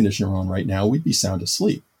that air conditioner on right now, we'd be sound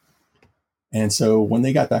asleep. And so when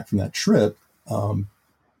they got back from that trip,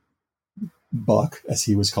 Buck, as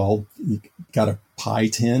he was called, he got a pie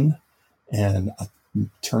tin and a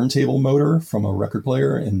turntable motor from a record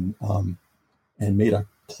player and made a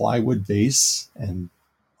plywood base and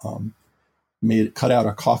cut out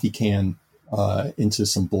a coffee can into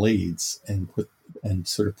some blades and put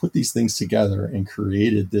these things together and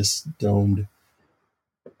created this domed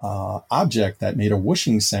object that made a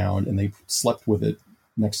whooshing sound, and they slept with it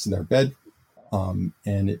next to their bed,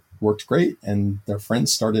 and it worked great. And their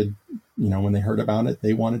friends started, when they heard about it,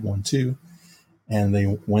 they wanted one too, and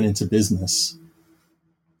they went into business.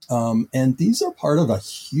 And these are part of a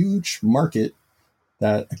huge market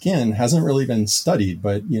that, again, hasn't really been studied,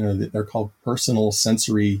 but, they're called personal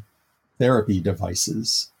sensory therapy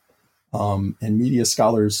devices. And media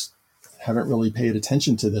scholars haven't really paid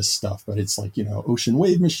attention to this stuff, but it's like, ocean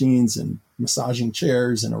wave machines and massaging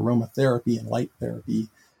chairs and aromatherapy and light therapy.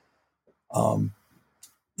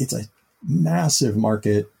 It's a massive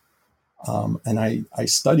market. And I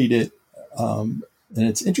studied it. And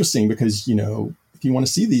it's interesting because, if you want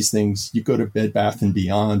to see these things, you go to Bed Bath &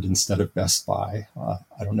 Beyond instead of Best Buy.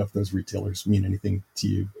 I don't know if those retailers mean anything to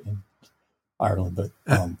you in Ireland, but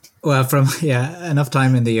enough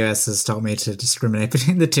time in the US has taught me to discriminate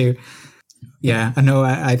between the two. Yeah, I know.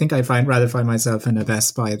 I think I'd rather find myself in a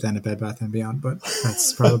Best Buy than a Bed Bath & Beyond, but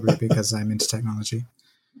that's probably because I'm into technology.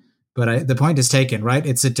 But the point is taken, right?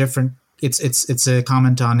 It's it's a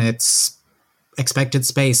comment on its expected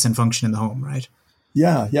space and function in the home, right?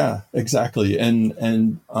 Yeah, exactly. And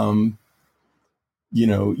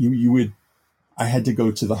I had to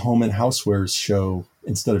go to the Home and Housewares show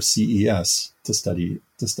instead of CES to study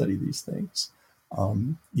these things,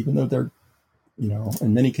 even though they're,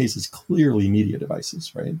 in many cases, clearly media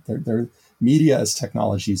devices, right? They're media as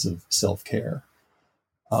technologies of self-care.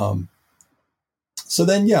 So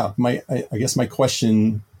then, I guess my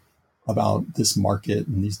question about this market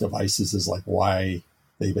and these devices is like why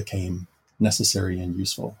they became necessary and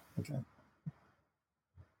useful again.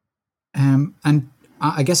 And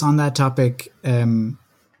I guess on that topic,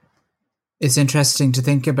 it's interesting to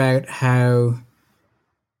think about how,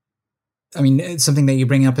 I mean, it's something that you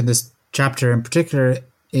bring up in this chapter in particular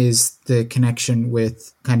is the connection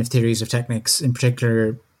with kind of theories of technics. In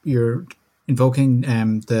particular, you're invoking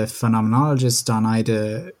the phenomenologist Don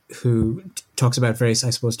Ida, who talks about various, I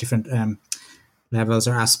suppose, different levels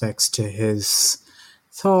or aspects to his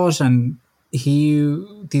thought, and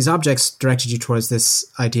these objects directed you towards this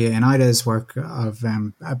idea in Ida's work of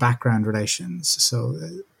background relations. So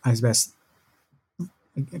I suppose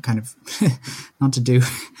kind of not to do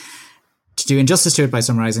injustice to it by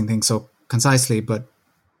summarizing things so concisely, but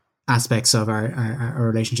aspects of our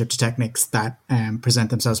relationship to techniques that present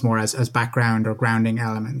themselves more as background or grounding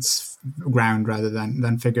elements, ground rather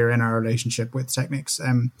than figure in our relationship with techniques.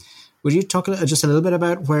 Would you talk just a little bit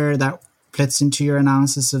about where that fits into your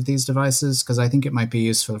analysis of these devices? Because I think it might be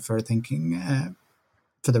useful for thinking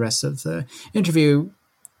for the rest of the interview,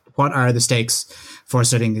 what are the stakes for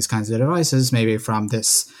studying these kinds of devices, maybe from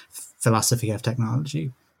this philosophy of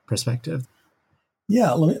technology perspective?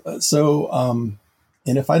 Yeah,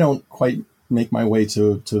 and if I don't quite make my way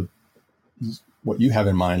to what you have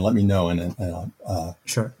in mind, let me know, and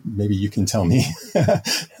sure, maybe you can tell me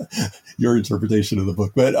your interpretation of the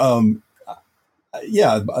book. But Don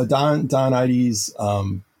Ides,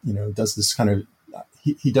 does this kind of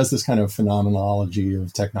he does this kind of phenomenology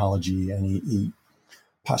of technology, and he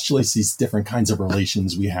postulates these different kinds of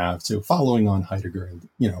relations we have. So following on Heidegger, and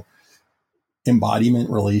embodiment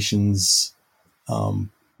relations,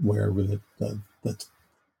 where the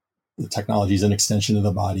technology is an extension of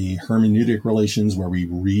the body, hermeneutic relations, where we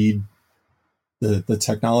read the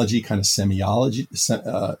technology kind of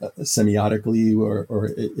semiotically, or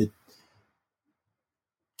it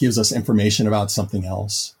gives us information about something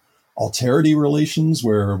else. Alterity relations,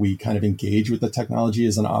 where we kind of engage with the technology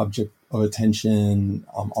as an object of attention,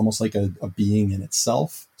 almost like a being in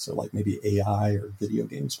itself. So like maybe AI or video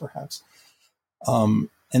games, perhaps. And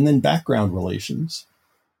then background relations.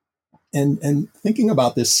 And thinking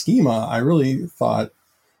about this schema, I really thought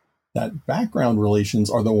that background relations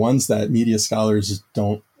are the ones that media scholars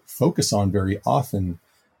don't focus on very often.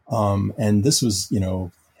 And this was,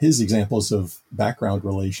 his examples of background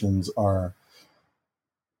relations are,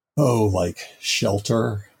 like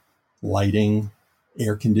shelter, lighting,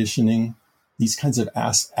 air conditioning, these kinds of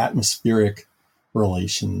atmospheric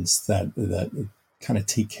relations that kind of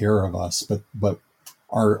take care of us, but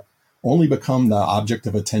are only become the object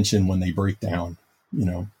of attention when they break down,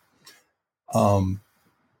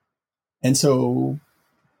 And so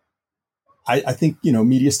I think,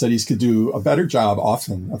 media studies could do a better job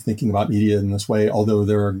often of thinking about media in this way, although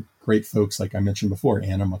there are great folks, like I mentioned before,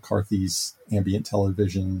 Anna McCarthy's Ambient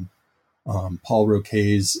Television, Paul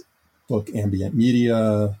Roquet's book, Ambient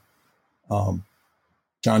Media,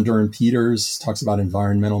 John Durham Peters talks about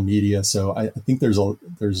environmental media. So I think there's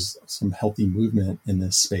some healthy movement in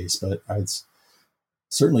this space, but I was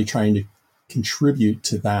certainly trying to contribute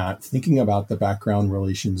to that, thinking about the background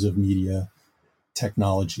relations of media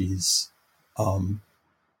technologies. And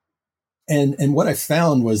what I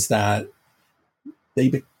found was that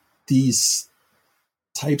these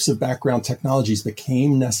types of background technologies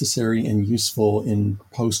became necessary and useful in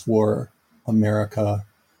post-war America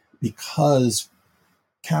because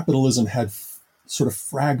capitalism had sort of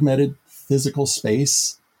fragmented physical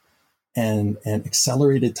space and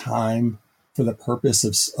accelerated time for the purpose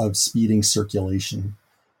of speeding circulation,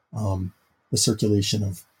 the circulation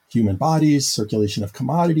of human bodies, circulation of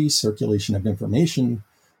commodities, circulation of information.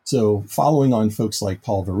 So following on folks like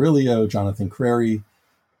Paul Virilio, Jonathan Crary,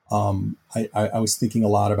 I was thinking a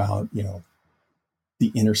lot about,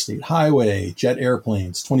 the interstate highway, jet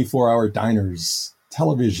airplanes, 24-hour diners,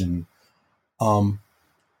 television,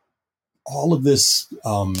 all of this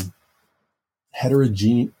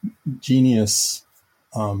heterogeneous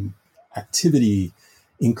activity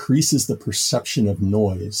increases the perception of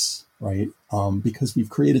noise, right? Because we've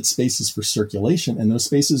created spaces for circulation, and those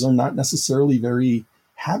spaces are not necessarily very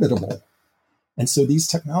habitable. And so these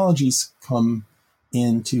technologies come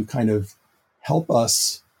in to kind of help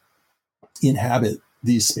us inhabit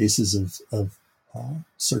these spaces of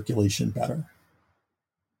circulation better,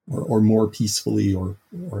 or more peacefully, or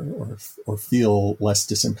feel less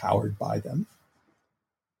disempowered by them.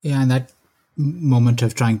 Yeah, and that moment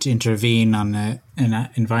of trying to intervene on an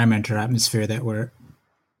environment or atmosphere that we're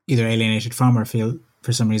either alienated from or feel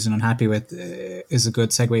for some reason unhappy with is a good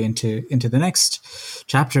segue into the next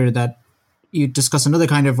chapter, that you discuss another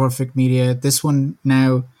kind of Orphic media. This one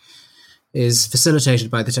now is facilitated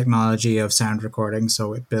by the technology of sound recording.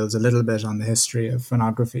 So it builds a little bit on the history of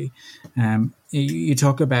phonography. You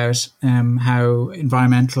talk about how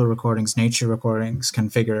environmental recordings, nature recordings, can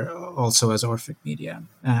figure also as Orphic media.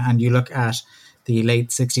 And you look at the late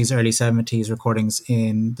 60s, early 70s recordings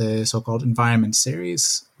in the so-called Environment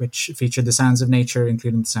series, which featured the sounds of nature,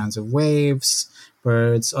 including the sounds of waves,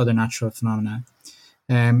 birds, other natural phenomena.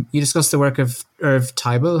 You discussed the work of Irv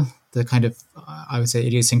Teibel, the kind of, I would say,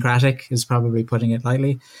 idiosyncratic, is probably putting it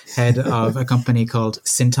lightly, head of a company called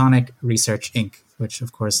Syntonic Research Inc., which,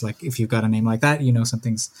 of course, like if you've got a name like that, you know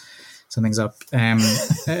something's up.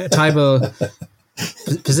 Teibel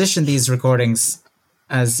positioned these recordings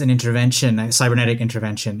as an intervention, a cybernetic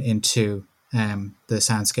intervention into the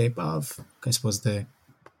soundscape of, I suppose,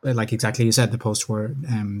 like exactly you said, the post-war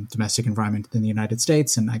domestic environment in the United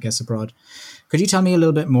States and I guess abroad. Could you tell me a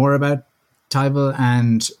little bit more about Teibel?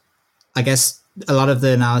 And I guess a lot of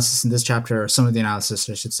the analysis in this chapter, or some of the analysis,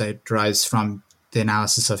 I should say, derives from the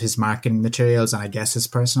analysis of his marketing materials and I guess his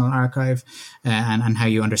personal archive and how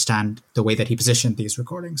you understand the way that he positioned these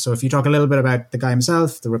recordings. So if you talk a little bit about the guy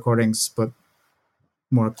himself, the recordings, but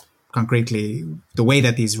more concretely, the way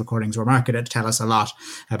that these recordings were marketed, tell us a lot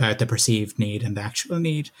about the perceived need and the actual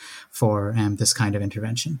need for this kind of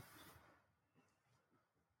intervention.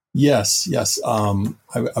 Yes.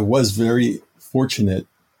 I was very fortunate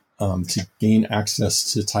to gain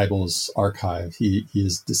access to Teibel's archive. He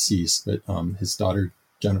is deceased, but his daughter,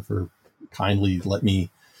 Jennifer, kindly let me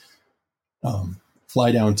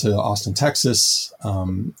fly down to Austin, Texas,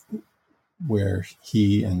 where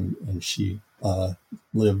he and she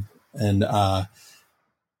live, and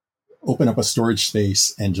open up a storage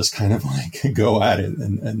space and just kind of like go at it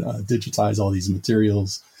and digitize all these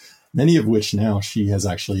materials, many of which now she has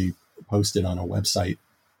actually posted on a website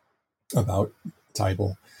about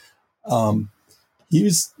Teibel. He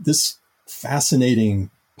was this fascinating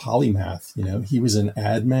polymath. You know, he was an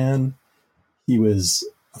ad man. He was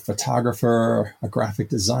a photographer, a graphic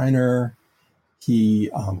designer. He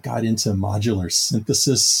got into modular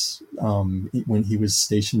synthesis when he was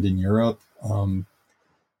stationed in Europe in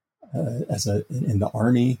the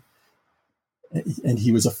army, and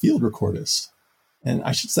he was a field recordist. And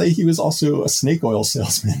I should say he was also a snake oil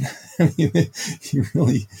salesman. I mean,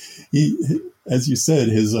 he, as you said,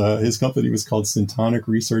 his company was called Syntonic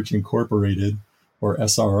Research Incorporated, or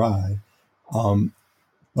SRI,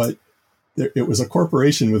 but it was a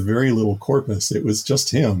corporation with very little corpus. It was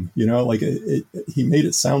just him, you know, like he made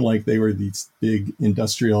it sound like they were these big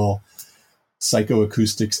industrial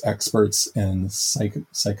psychoacoustics experts and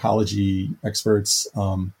psychology experts.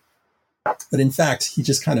 But in fact, he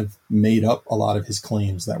just kind of made up a lot of his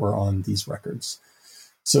claims that were on these records.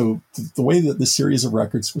 So the way that this series of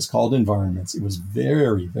records was called Environments, it was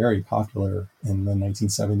very, very popular in the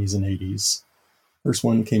 1970s and 80s. First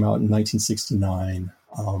one came out in 1969,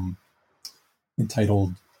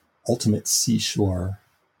 entitled Ultimate Seashore.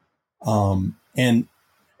 And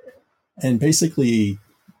basically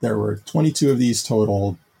there were 22 of these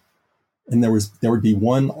total, and there would be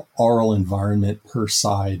one aural environment per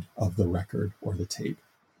side of the record or the tape.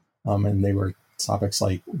 And they were topics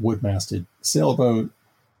like wood-masted sailboat,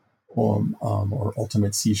 or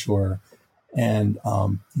ultimate seashore, and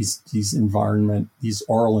these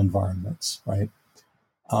aural environments, right?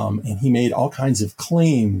 And he made all kinds of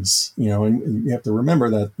claims, you know, and you have to remember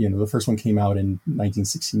that, you know, the first one came out in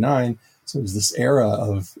 1969. So it was this era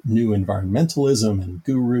of new environmentalism and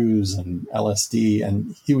gurus and LSD,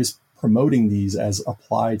 and he was promoting these as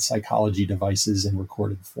applied psychology devices in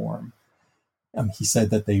recorded form. He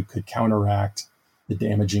said that they could counteract the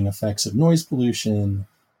damaging effects of noise pollution.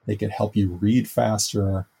 They could help you read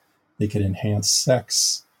faster. They could enhance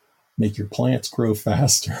sex, make your plants grow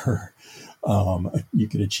faster. You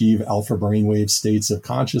could achieve alpha brainwave states of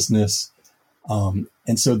consciousness. And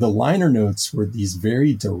so the liner notes were these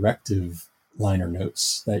very directive liner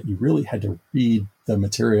notes that you really had to read the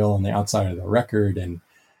material on the outside of the record. And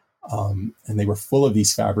they were full of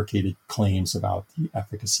these fabricated claims about the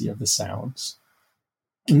efficacy of the sounds.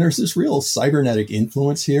 And there's this real cybernetic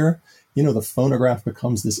influence here. You know, the phonograph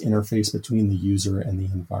becomes this interface between the user and the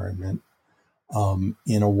environment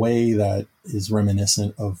in a way that is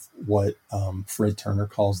reminiscent of what Fred Turner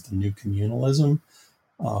calls the new communalism.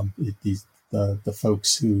 The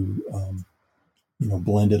folks who,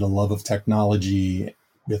 blended a love of technology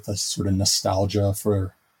with a sort of nostalgia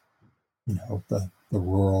for, the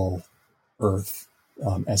rural earth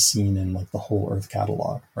as seen in like the Whole Earth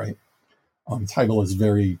catalog, right? Teibel is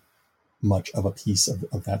very much of a piece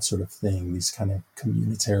of that sort of thing, these kind of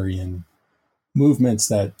communitarian movements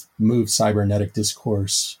that move cybernetic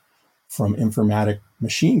discourse from informatic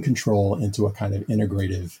machine control into a kind of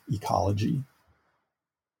integrative ecology.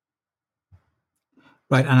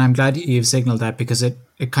 Right, and I'm glad you've signaled that, because it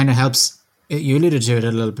kind of helps. You alluded to it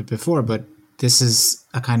a little bit before, but this is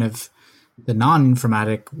a kind of the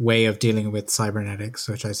non-informatic way of dealing with cybernetics,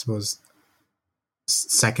 which I suppose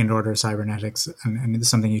second-order cybernetics, and it's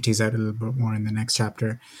something you tease out a little bit more in the next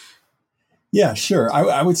chapter. Yeah, sure.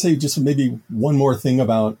 I would say just maybe one more thing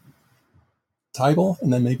about Tybal,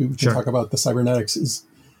 and then maybe we can talk about the cybernetics. Is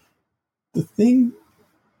the thing,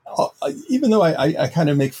 even though I kind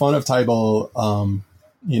of make fun of Tybal,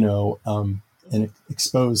 and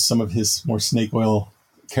expose some of his more snake oil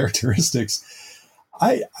characteristics,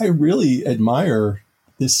 I really admire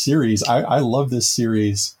this series. I love this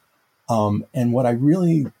series. And what I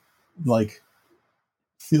really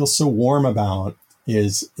feel so warm about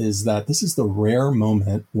is that this is the rare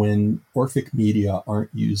moment when Orphic media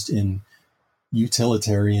aren't used in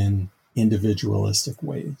utilitarian, individualistic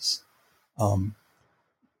ways.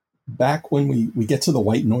 Back when we get to the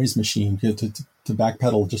white noise machine, to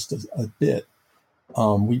backpedal just a bit,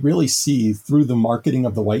 we really see through the marketing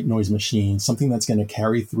of the white noise machine something that's going to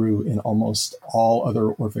carry through in almost all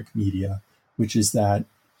other Orphic media, which is that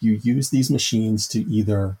you use these machines to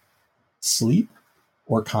either sleep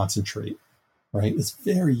or concentrate, right? It's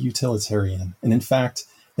very utilitarian. And in fact,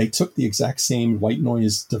 they took the exact same white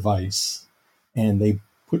noise device and they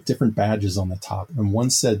put different badges on the top. And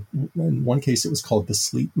in one case, it was called the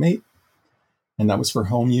Sleep Mate, and that was for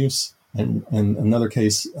home use. And in another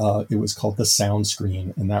case, it was called the Sound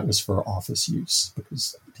Screen, and that was for office use,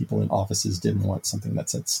 because people in offices didn't want something that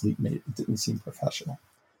said Sleep Mate. It didn't seem professional.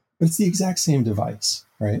 But it's the exact same device,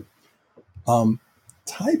 right?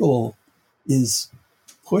 Tybal is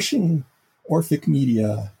pushing Orphic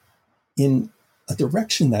media in a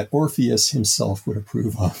direction that Orpheus himself would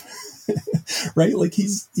approve of, right? Like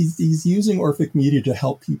he's using Orphic media to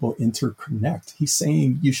help people interconnect. He's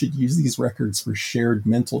saying you should use these records for shared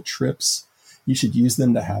mental trips. You should use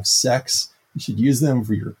them to have sex. You should use them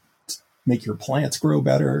for make your plants grow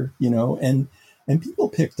better, and people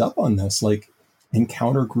picked up on this, like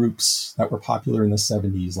encounter groups that were popular in the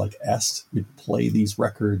 70s, like EST, would play these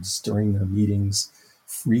records during their meetings.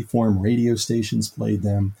 Freeform radio stations played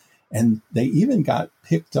them. And they even got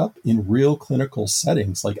picked up in real clinical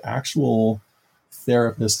settings, like actual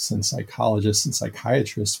therapists and psychologists and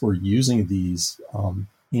psychiatrists were using these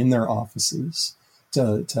in their offices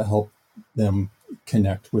to help them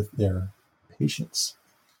connect with their patients.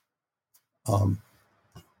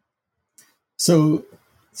 So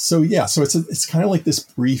it's kind of like this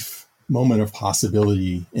brief moment of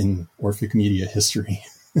possibility in Orphic media history.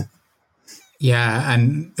 Yeah,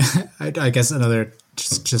 and I guess another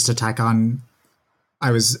just to tack on,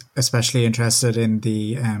 I was especially interested in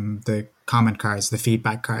the comment cards, the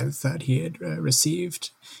feedback cards that he had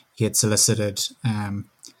received. He had solicited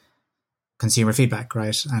consumer feedback,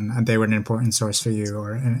 right? And they were an important source for you,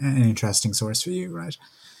 or an interesting source for you, right?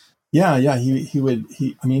 Yeah. He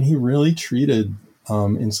really treated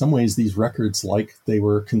in some ways these records like they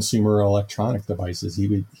were consumer electronic devices. He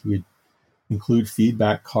would include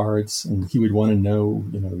feedback cards, and he would want to know,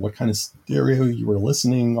 what kind of stereo you were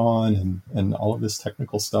listening on, and all of this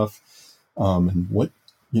technical stuff, and what,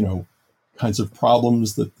 kinds of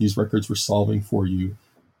problems that these records were solving for you.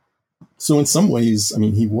 So in some ways,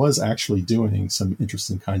 he was actually doing some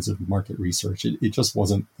interesting kinds of market research. It just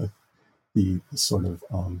wasn't the sort of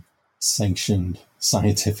sanctioned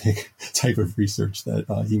scientific type of research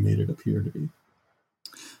that he made it appear to be.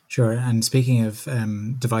 Sure. And speaking of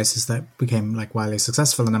devices that became wildly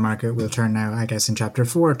successful in the market, we'll turn now, I guess, in chapter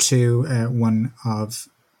 4 to one of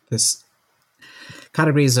this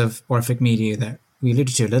categories of Orphic media that we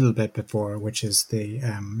alluded to a little bit before, which is the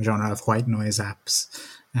genre of white noise apps.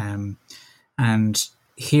 And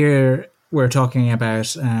here we're talking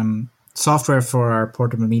about software for our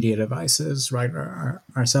portable media devices, right?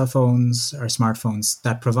 Our cell phones, our smartphones,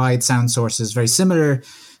 that provide sound sources very similar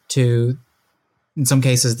to, in some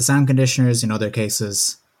cases, the sound conditioners, in other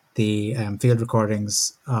cases, the field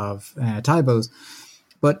recordings of Tybal.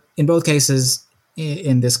 But in both cases,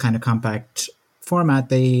 in this kind of compact format,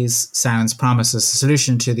 these sounds promise a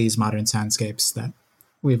solution to these modern soundscapes that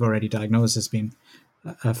we've already diagnosed as being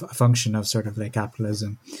a function of sort of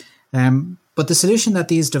capitalism. But the solution that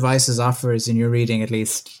these devices offers, in your reading at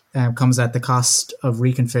least, comes at the cost of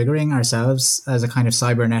reconfiguring ourselves as a kind of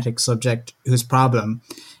cybernetic subject whose problem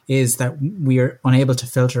is that we are unable to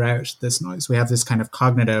filter out this noise. We have this kind of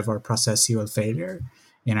cognitive or processual failure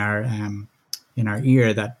in our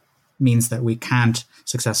ear that means that we can't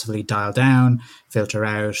successfully dial down, filter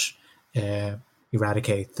out,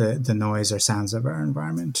 eradicate the noise or sounds of our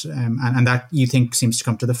environment. And that, you think, seems to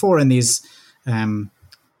come to the fore in these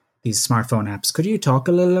smartphone apps. Could you talk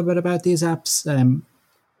a little bit about these apps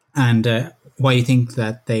and why you think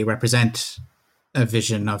that they represent a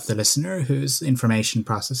vision of the listener whose information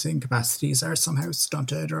processing capacities are somehow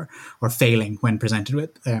stunted or failing when presented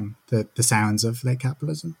with the sounds of late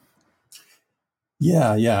capitalism?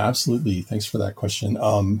 Yeah, absolutely. Thanks for that question.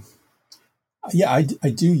 I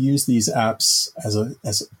do use these apps as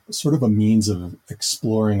a sort of a means of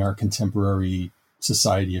exploring our contemporary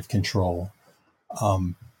society of control,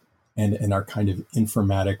 and our kind of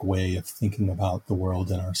informatic way of thinking about the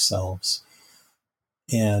world and ourselves.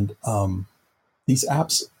 And these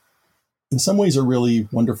apps, in some ways, are really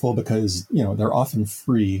wonderful because, they're often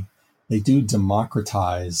free. They do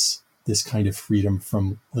democratize this kind of freedom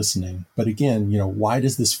from listening. But again, why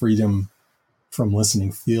does this freedom from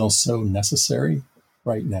listening feel so necessary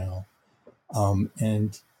right now?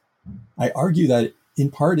 And I argue that in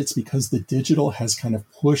part it's because the digital has kind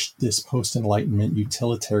of pushed this post-Enlightenment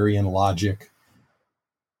utilitarian logic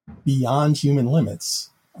beyond human limits.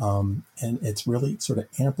 And it's really sort of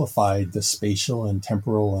amplified the spatial and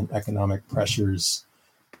temporal and economic pressures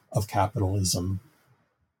of capitalism.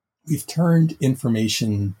 We've turned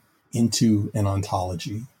information into an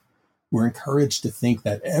ontology. We're encouraged to think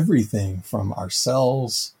that everything from our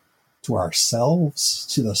cells to ourselves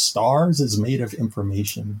to the stars is made of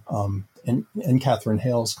information. And Catherine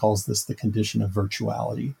Hales calls this the condition of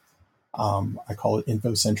virtuality. I call it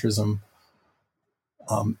infocentrism.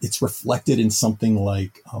 It's reflected in something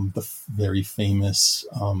like the very famous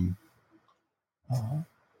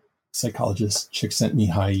psychologist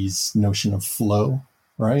Csikszentmihalyi's notion of flow,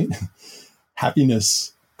 right?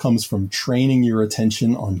 Happiness comes from training your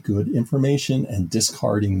attention on good information and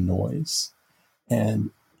discarding noise. And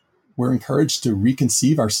we're encouraged to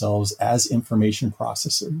reconceive ourselves as information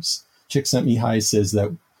processors. Csikszentmihalyi says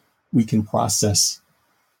that we can process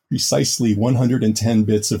precisely 110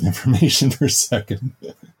 bits of information per second.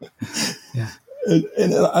 Yeah.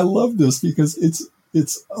 And I love this because it's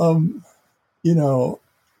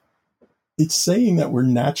saying that we're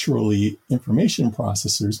naturally information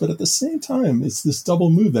processors, but at the same time, it's this double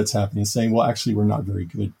move that's happening, saying, well, actually, we're not very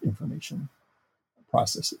good information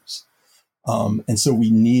processors. And so we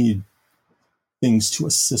need things to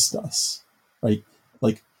assist us, right?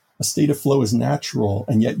 Like a state of flow is natural,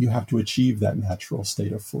 and yet you have to achieve that natural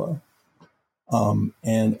state of flow.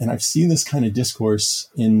 And I've seen this kind of discourse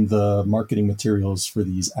in the marketing materials for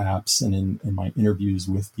these apps and in my interviews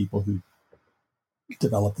with people who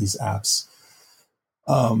develop these apps.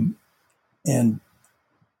 And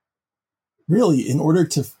really, in order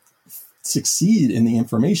to succeed in the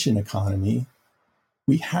information economy,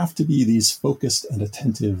 we have to be these focused and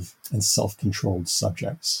attentive and self-controlled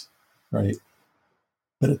subjects, right?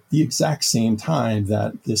 But at the exact same time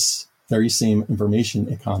that this very same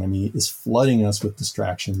information economy is flooding us with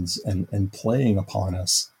distractions and playing upon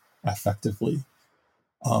us affectively.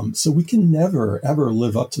 So we can never, ever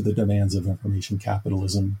live up to the demands of information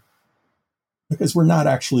capitalism because we're not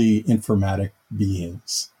actually informatic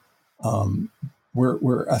beings.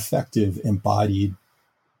 We're affective, embodied,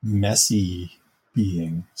 messy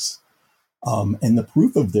beings. And the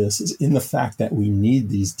proof of this is in the fact that we need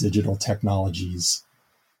these digital technologies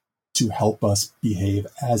to help us behave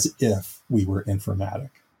as if we were informatic.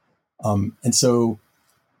 And so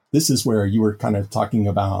this is where you were kind of talking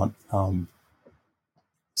about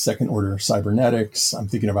second order cybernetics. I'm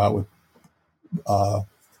thinking about what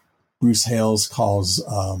Bruce Hales calls,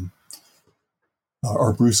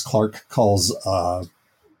 or Bruce Clark calls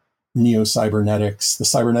neo-cybernetics, the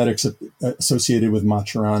cybernetics associated with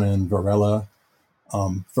Maturana and Varela.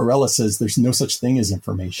 Varela says there's no such thing as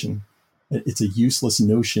information. It's a useless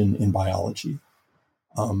notion in biology.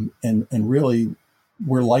 And really,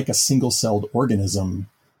 we're like a single-celled organism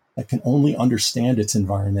that can only understand its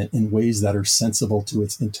environment in ways that are sensible to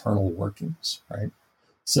its internal workings, right?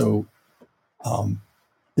 So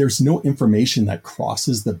there's no information that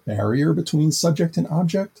crosses the barrier between subject and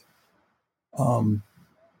object,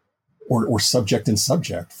 or subject and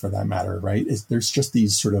subject, for that matter, right? There's just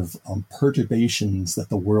these sort of perturbations that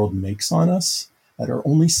the world makes on us that are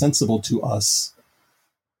only sensible to us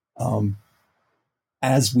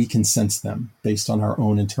as we can sense them based on our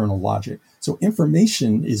own internal logic. So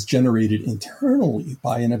information is generated internally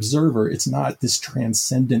by an observer. It's not this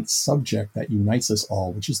transcendent subject that unites us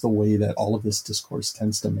all, which is the way that all of this discourse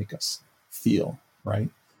tends to make us feel, right?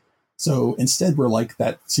 So instead, we're like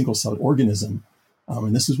that single-celled organism.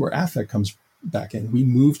 And this is where affect comes back in. We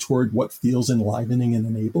move toward what feels enlivening and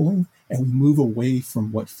enabling, and we move away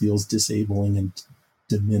from what feels disabling and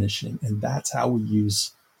diminishing. And that's how we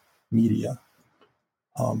use media.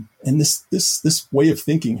 And this way of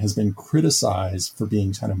thinking has been criticized for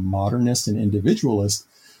being kind of modernist and individualist.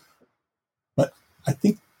 But I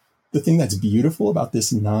think the thing that's beautiful about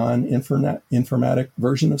this non-informatic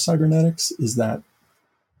version of cybernetics is that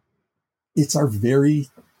it's our very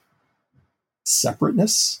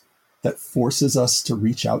separateness that forces us to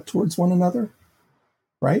reach out towards one another,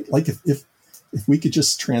 right? Like if we could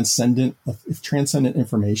just if transcendent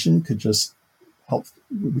information could just help,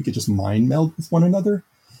 we could just mind meld with one another,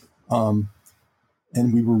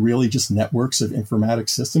 and we were really just networks of informatic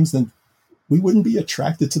systems, then we wouldn't be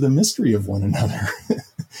attracted to the mystery of one another.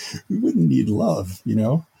 We wouldn't need love, you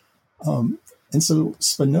know? And so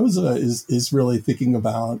Spinoza is really thinking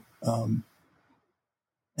about an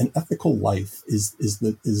ethical life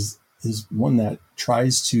is one that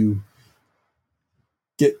tries to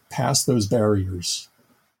get past those barriers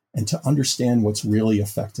and to understand what's really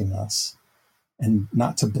affecting us, and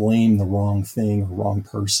not to blame the wrong thing or wrong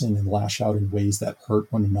person and lash out in ways that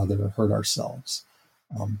hurt one another or hurt ourselves,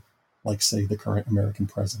 like, say, the current American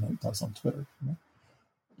president does on Twitter. You know?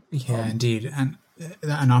 Yeah, indeed. And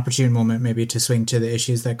an opportune moment maybe to swing to the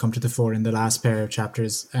issues that come to the fore in the last pair of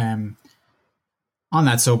chapters, on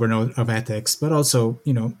that sober note of ethics, but also,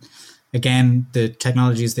 you know, again, the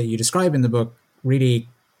technologies that you describe in the book really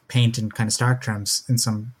paint in kind of stark terms in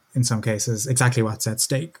some cases exactly what's at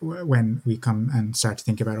stake when we come and start to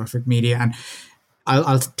think about Orphic Media. And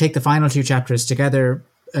I'll take the final two chapters together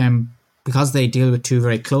because they deal with two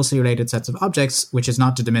very closely related sets of objects, which is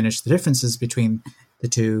not to diminish the differences between the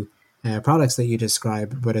two products that you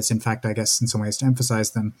describe, but it's in fact, I guess, in some ways to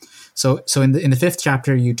emphasize them. So in the fifth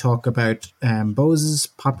chapter, you talk about Bose's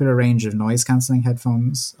popular range of noise cancelling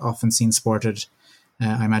headphones, often seen sported,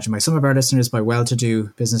 I imagine, by some of our listeners, by well-to-do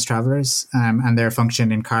business travelers, and their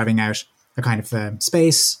function in carving out a kind of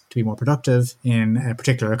space to be more productive in a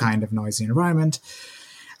particular kind of noisy environment.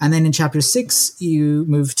 And then in chapter 6, you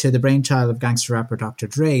move to the brainchild of gangster rapper Dr.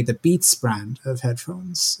 Dre, the Beats brand of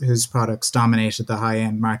headphones, whose products dominated the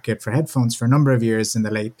high-end market for headphones for a number of years in the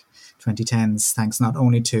late 2010s, thanks not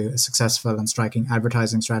only to a successful and striking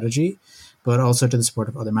advertising strategy, but also to the support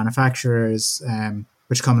of other manufacturers,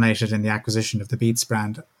 which culminated in the acquisition of the Beats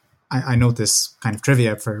brand. I note this kind of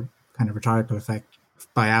trivia for kind of rhetorical effect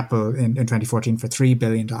by Apple in 2014 for $3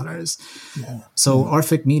 billion. Yeah. So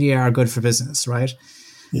Orphic Media are good for business, right?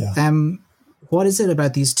 Yeah. What is it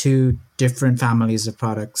about these two different families of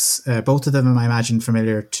products? Both of them, I imagine,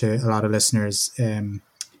 familiar to a lot of listeners in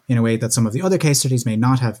a way that some of the other case studies may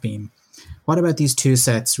not have been. What about these two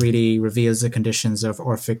sets really reveals the conditions of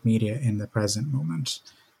Orphic Media in the present moment?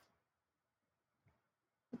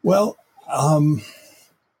 Well,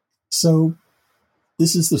 so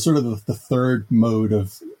this is the sort of the third mode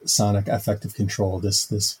of sonic affective control,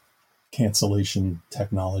 this cancellation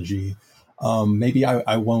technology. Maybe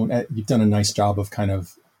I won't. You've done a nice job of kind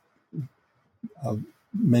of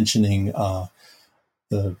mentioning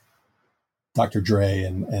the Dr. Dre,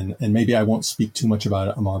 and maybe I won't speak too much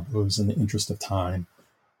about Amar Bose in the interest of time.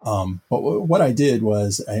 But what I did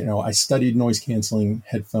was, I studied noise canceling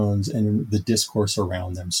headphones and the discourse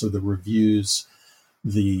around them. So the reviews,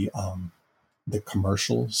 the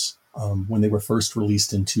commercials when they were first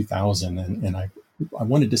released in 2000, and I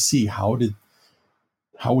wanted to see how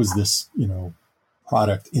was this,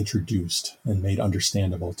 product introduced and made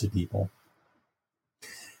understandable to people.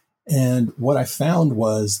 And what I found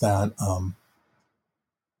was that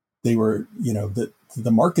they were,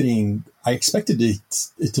 the marketing, I expected it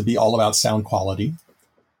to be all about sound quality.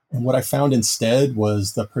 And what I found instead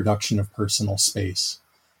was the production of personal space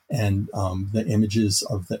and the images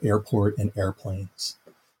of the airport and airplanes.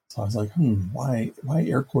 So I was like, why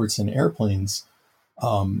airports and airplanes?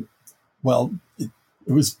 Well, it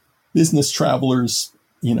was business travelers,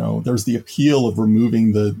 there's the appeal of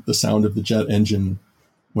removing the sound of the jet engine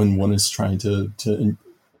when one is trying to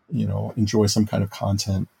enjoy some kind of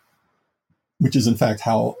content, which is in fact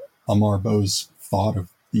how Amar Bose thought of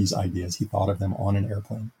these ideas. He thought of them on an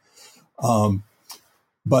airplane.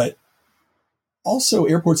 But also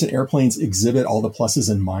airports and airplanes exhibit all the pluses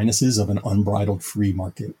and minuses of an unbridled free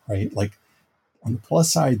market, right? Like on the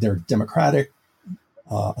plus side, they're democratic,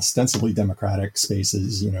 ostensibly democratic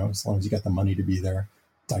spaces, as long as you got the money to be there,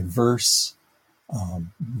 diverse,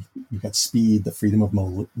 you've got speed, the freedom of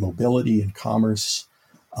mobility and commerce.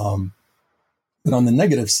 But on the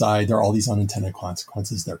negative side, there are all these unintended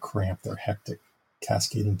consequences. They're cramped, they're hectic,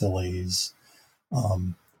 cascading delays.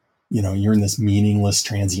 You're in this meaningless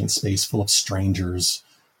transient space full of strangers.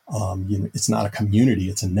 It's not a community,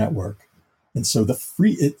 it's a network. And so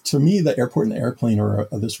to me, the airport and the airplane are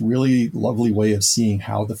this really lovely way of seeing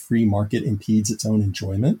how the free market impedes its own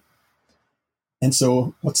enjoyment. And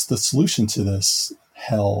so what's the solution to this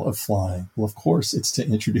hell of flying? Well, of course, it's to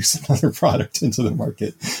introduce another product into the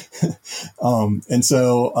market.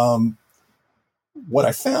 What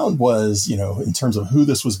I found was, in terms of who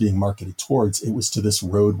this was being marketed towards, it was to this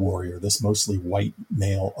road warrior, this mostly white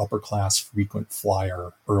male, upper class, frequent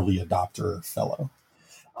flyer, early adopter fellow.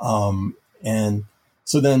 And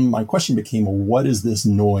so then my question became, well, what is this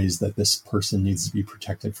noise that this person needs to be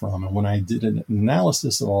protected from? And when I did an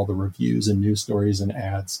analysis of all the reviews and news stories and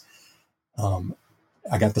ads,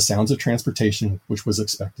 I got the sounds of transportation, which was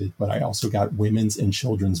expected, but I also got women's and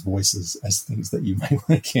children's voices as things that you might want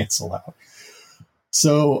to cancel out.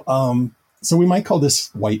 So we might call this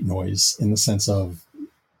white noise in the sense of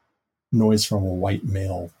noise from a white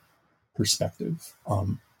male perspective.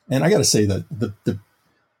 And I got to say that the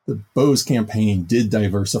Bose campaign did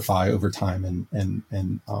diversify over time,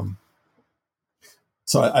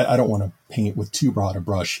 so I don't want to paint with too broad a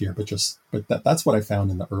brush here, but that's what I found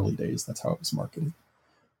in the early days. That's how it was marketed.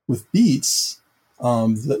 With Beats,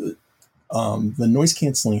 the noise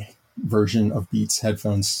canceling version of Beats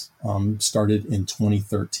headphones started in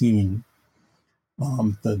 2013.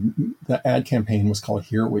 The ad campaign was called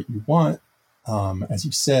 "Hear What You Want." As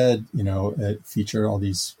you said, it featured all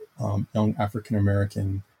these young African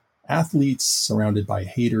American athletes surrounded by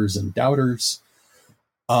haters and doubters.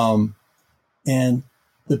 And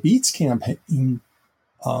the Beats campaign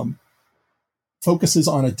focuses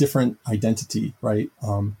on a different identity, right?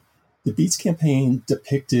 The Beats campaign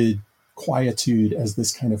depicted quietude as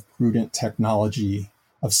this kind of prudent technology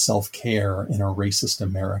of self-care in a racist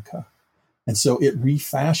America. And so it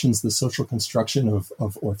refashions the social construction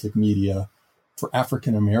of Orphic Media for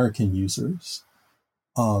African American users.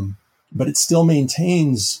 But it still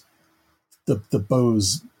maintains the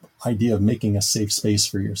Bose idea of making a safe space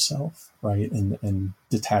for yourself, right? And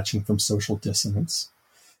detaching from social dissonance.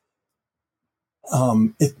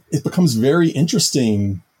 It becomes very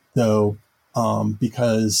interesting, though,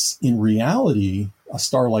 because in reality, a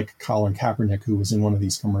star like Colin Kaepernick, who was in one of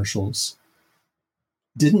these commercials,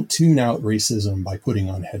 didn't tune out racism by putting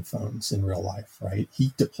on headphones in real life, right?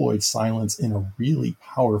 He deployed silence in a really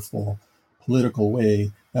powerful political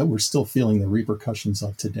way that we're still feeling the repercussions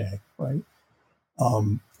of today, right?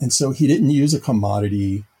 And so he didn't use a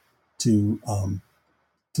commodity to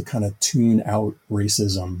kind of tune out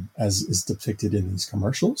racism as is depicted in these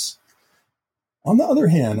commercials. On the other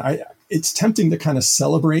hand, it's tempting to kind of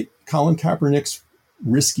celebrate Colin Kaepernick's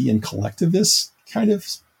risky and collectivist kind of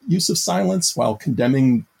use of silence while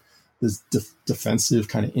condemning this defensive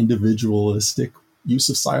kind of individualistic use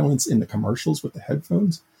of silence in the commercials with the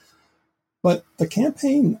headphones. But the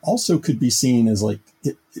campaign also could be seen as like,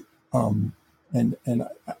 and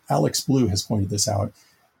Alex Blue has pointed this out,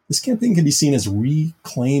 this campaign can be seen as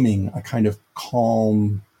reclaiming a kind of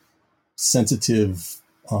calm, sensitive,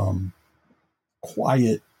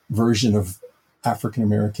 quiet version of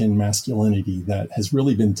African-American masculinity that has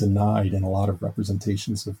really been denied in a lot of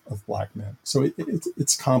representations of Black men. So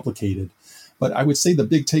it's complicated. But I would say the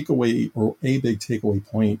big takeaway, or a big takeaway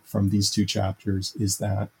point from these two chapters, is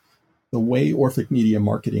that the way Orphic Media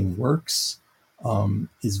marketing works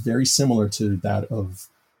is very similar to that of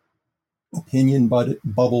opinion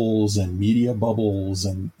bubbles and media bubbles,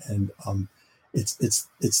 and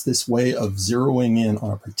it's this way of zeroing in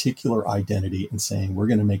on a particular identity and saying we're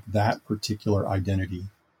going to make that particular identity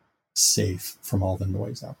safe from all the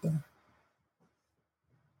noise out there.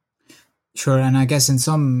 Sure, and I guess in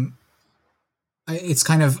some, it's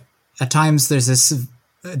kind of, at times there's this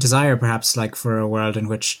desire perhaps like for a world in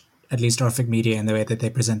which at least Orphic Media, in the way that they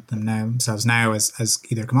present themselves now as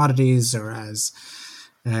either commodities or as,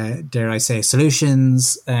 dare I say,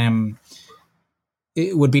 solutions,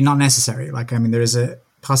 it would be not necessary. Like, I mean, there is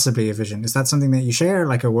possibly a vision. Is that something that you share,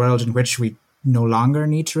 like a world in which we no longer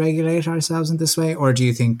need to regulate ourselves in this way? Or do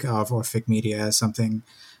you think of Orphic Media as something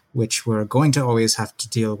which we're going to always have to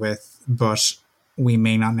deal with, but we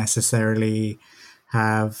may not necessarily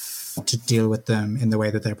have to deal with them in the way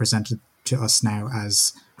that they're presented to us now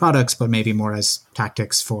as products, but maybe more as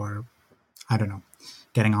tactics for, I don't know,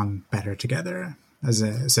 getting on better together as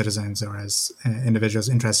citizens or as individuals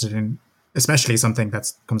interested in, especially something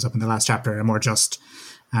that comes up in the last chapter, a more just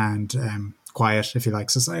and quiet, if you like,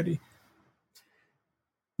 society?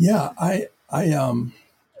 Yeah,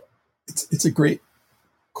 it's a great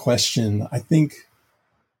question. I think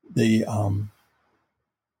the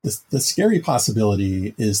scary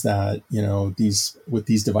possibility is that,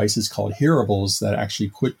 these devices called hearables that actually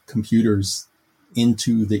put computers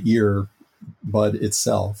into the earbud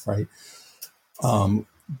itself, right?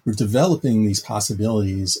 we're developing these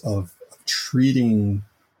possibilities of treating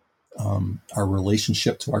our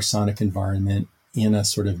relationship to our sonic environment in a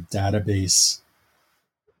sort of database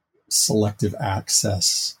selective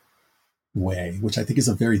access way, which I think is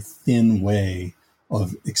a very thin way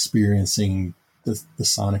of experiencing the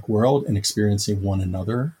sonic world and experiencing one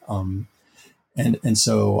another. And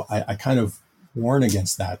so I kind of warn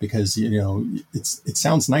against that because, it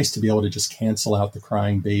sounds nice to be able to just cancel out the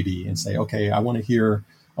crying baby and say, okay, I want to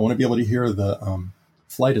be able to hear the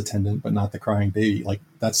flight attendant, but not the crying baby. Like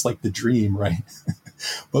that's like the dream, right?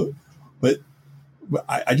 but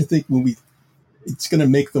I just think it's going to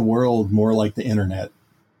make the world more like the internet,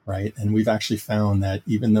 right? And we've actually found that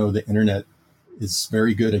even though the internet is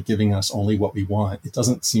very good at giving us only what we want, it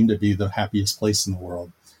doesn't seem to be the happiest place in the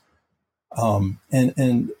world.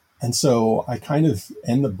 And so I kind of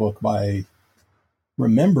end the book by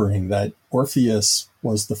remembering that Orpheus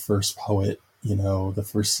was the first poet, the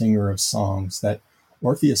first singer of songs, that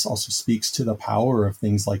Orpheus also speaks to the power of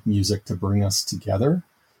things like music to bring us together.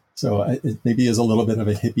 So it maybe is a little bit of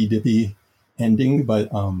a hippy-dippy ending, but,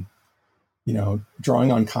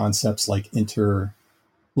 drawing on concepts like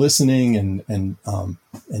listening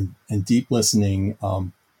and deep listening,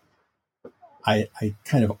 I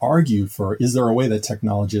kind of argue for, is there a way that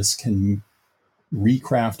technologists can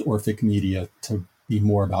recraft Orphic media to be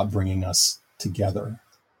more about bringing us together?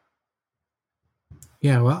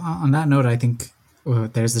 Yeah, well, on that note, I think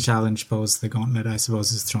there's the challenge posed, the gauntlet, I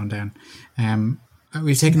suppose, is thrown down.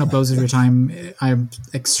 We've taken up loads of your time. I'm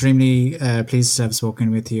extremely pleased to have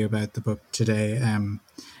spoken with you about the book today.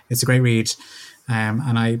 It's a great read,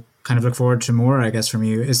 and I kind of look forward to more, I guess, from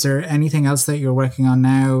you. Is there anything else that you're working on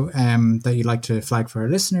now that you'd like to flag for our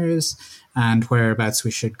listeners, and whereabouts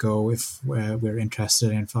we should go if we're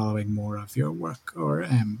interested in following more of your work? Or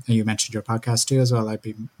you mentioned your podcast too as well. I'd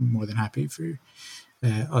be more than happy for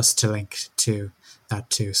us to link to that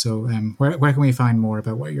too. So where can we find more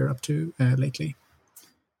about what you're up to lately?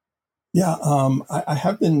 Yeah, I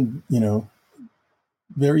have been,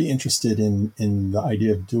 very interested in the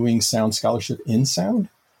idea of doing sound scholarship in sound.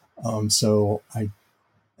 So I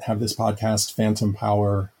have this podcast, Phantom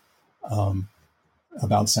Power,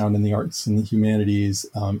 about sound in the arts and the humanities.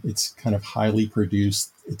 It's kind of highly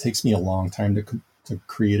produced. It takes me a long time to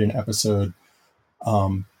create an episode.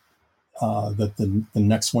 The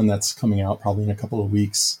next one that's coming out probably in a couple of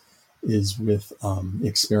weeks is with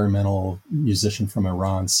experimental musician from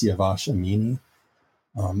Iran, Siavash Amini.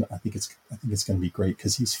 I think it's going to be great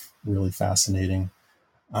because he's really fascinating.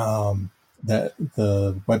 That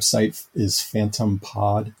the website is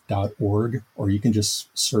phantompod.org, or you can just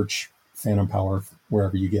search Phantom Power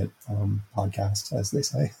wherever you get podcasts, as they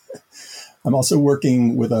say. I'm also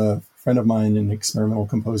working with a friend of mine, an experimental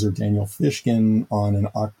composer, Daniel Fishkin, on an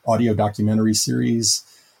audio documentary series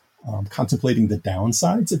contemplating the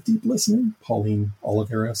downsides of deep listening, Pauline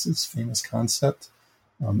Oliveros' famous concept,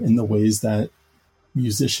 in the ways that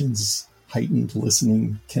musicians' heightened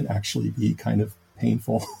listening can actually be kind of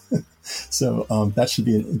painful. So that should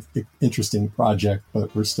be an interesting project,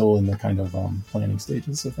 but we're still in the kind of planning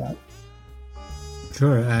stages of that.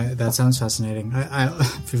 Sure, that sounds fascinating. I'm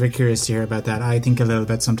very curious to hear about that. I think a little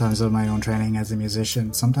bit sometimes of my own training as a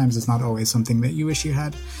musician. Sometimes it's not always something that you wish you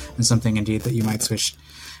had, and something indeed that you might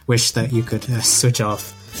wish that you could switch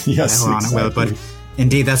off yes, or on exactly. at will. But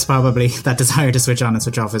indeed, that's probably, that desire to switch on and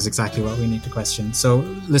switch off is exactly what we need to question. So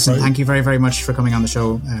listen, Thank you very, very much for coming on the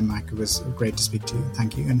show, Mac. It was great to speak to you.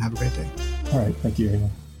 Thank you, and have a great day. All right, thank you, Ian.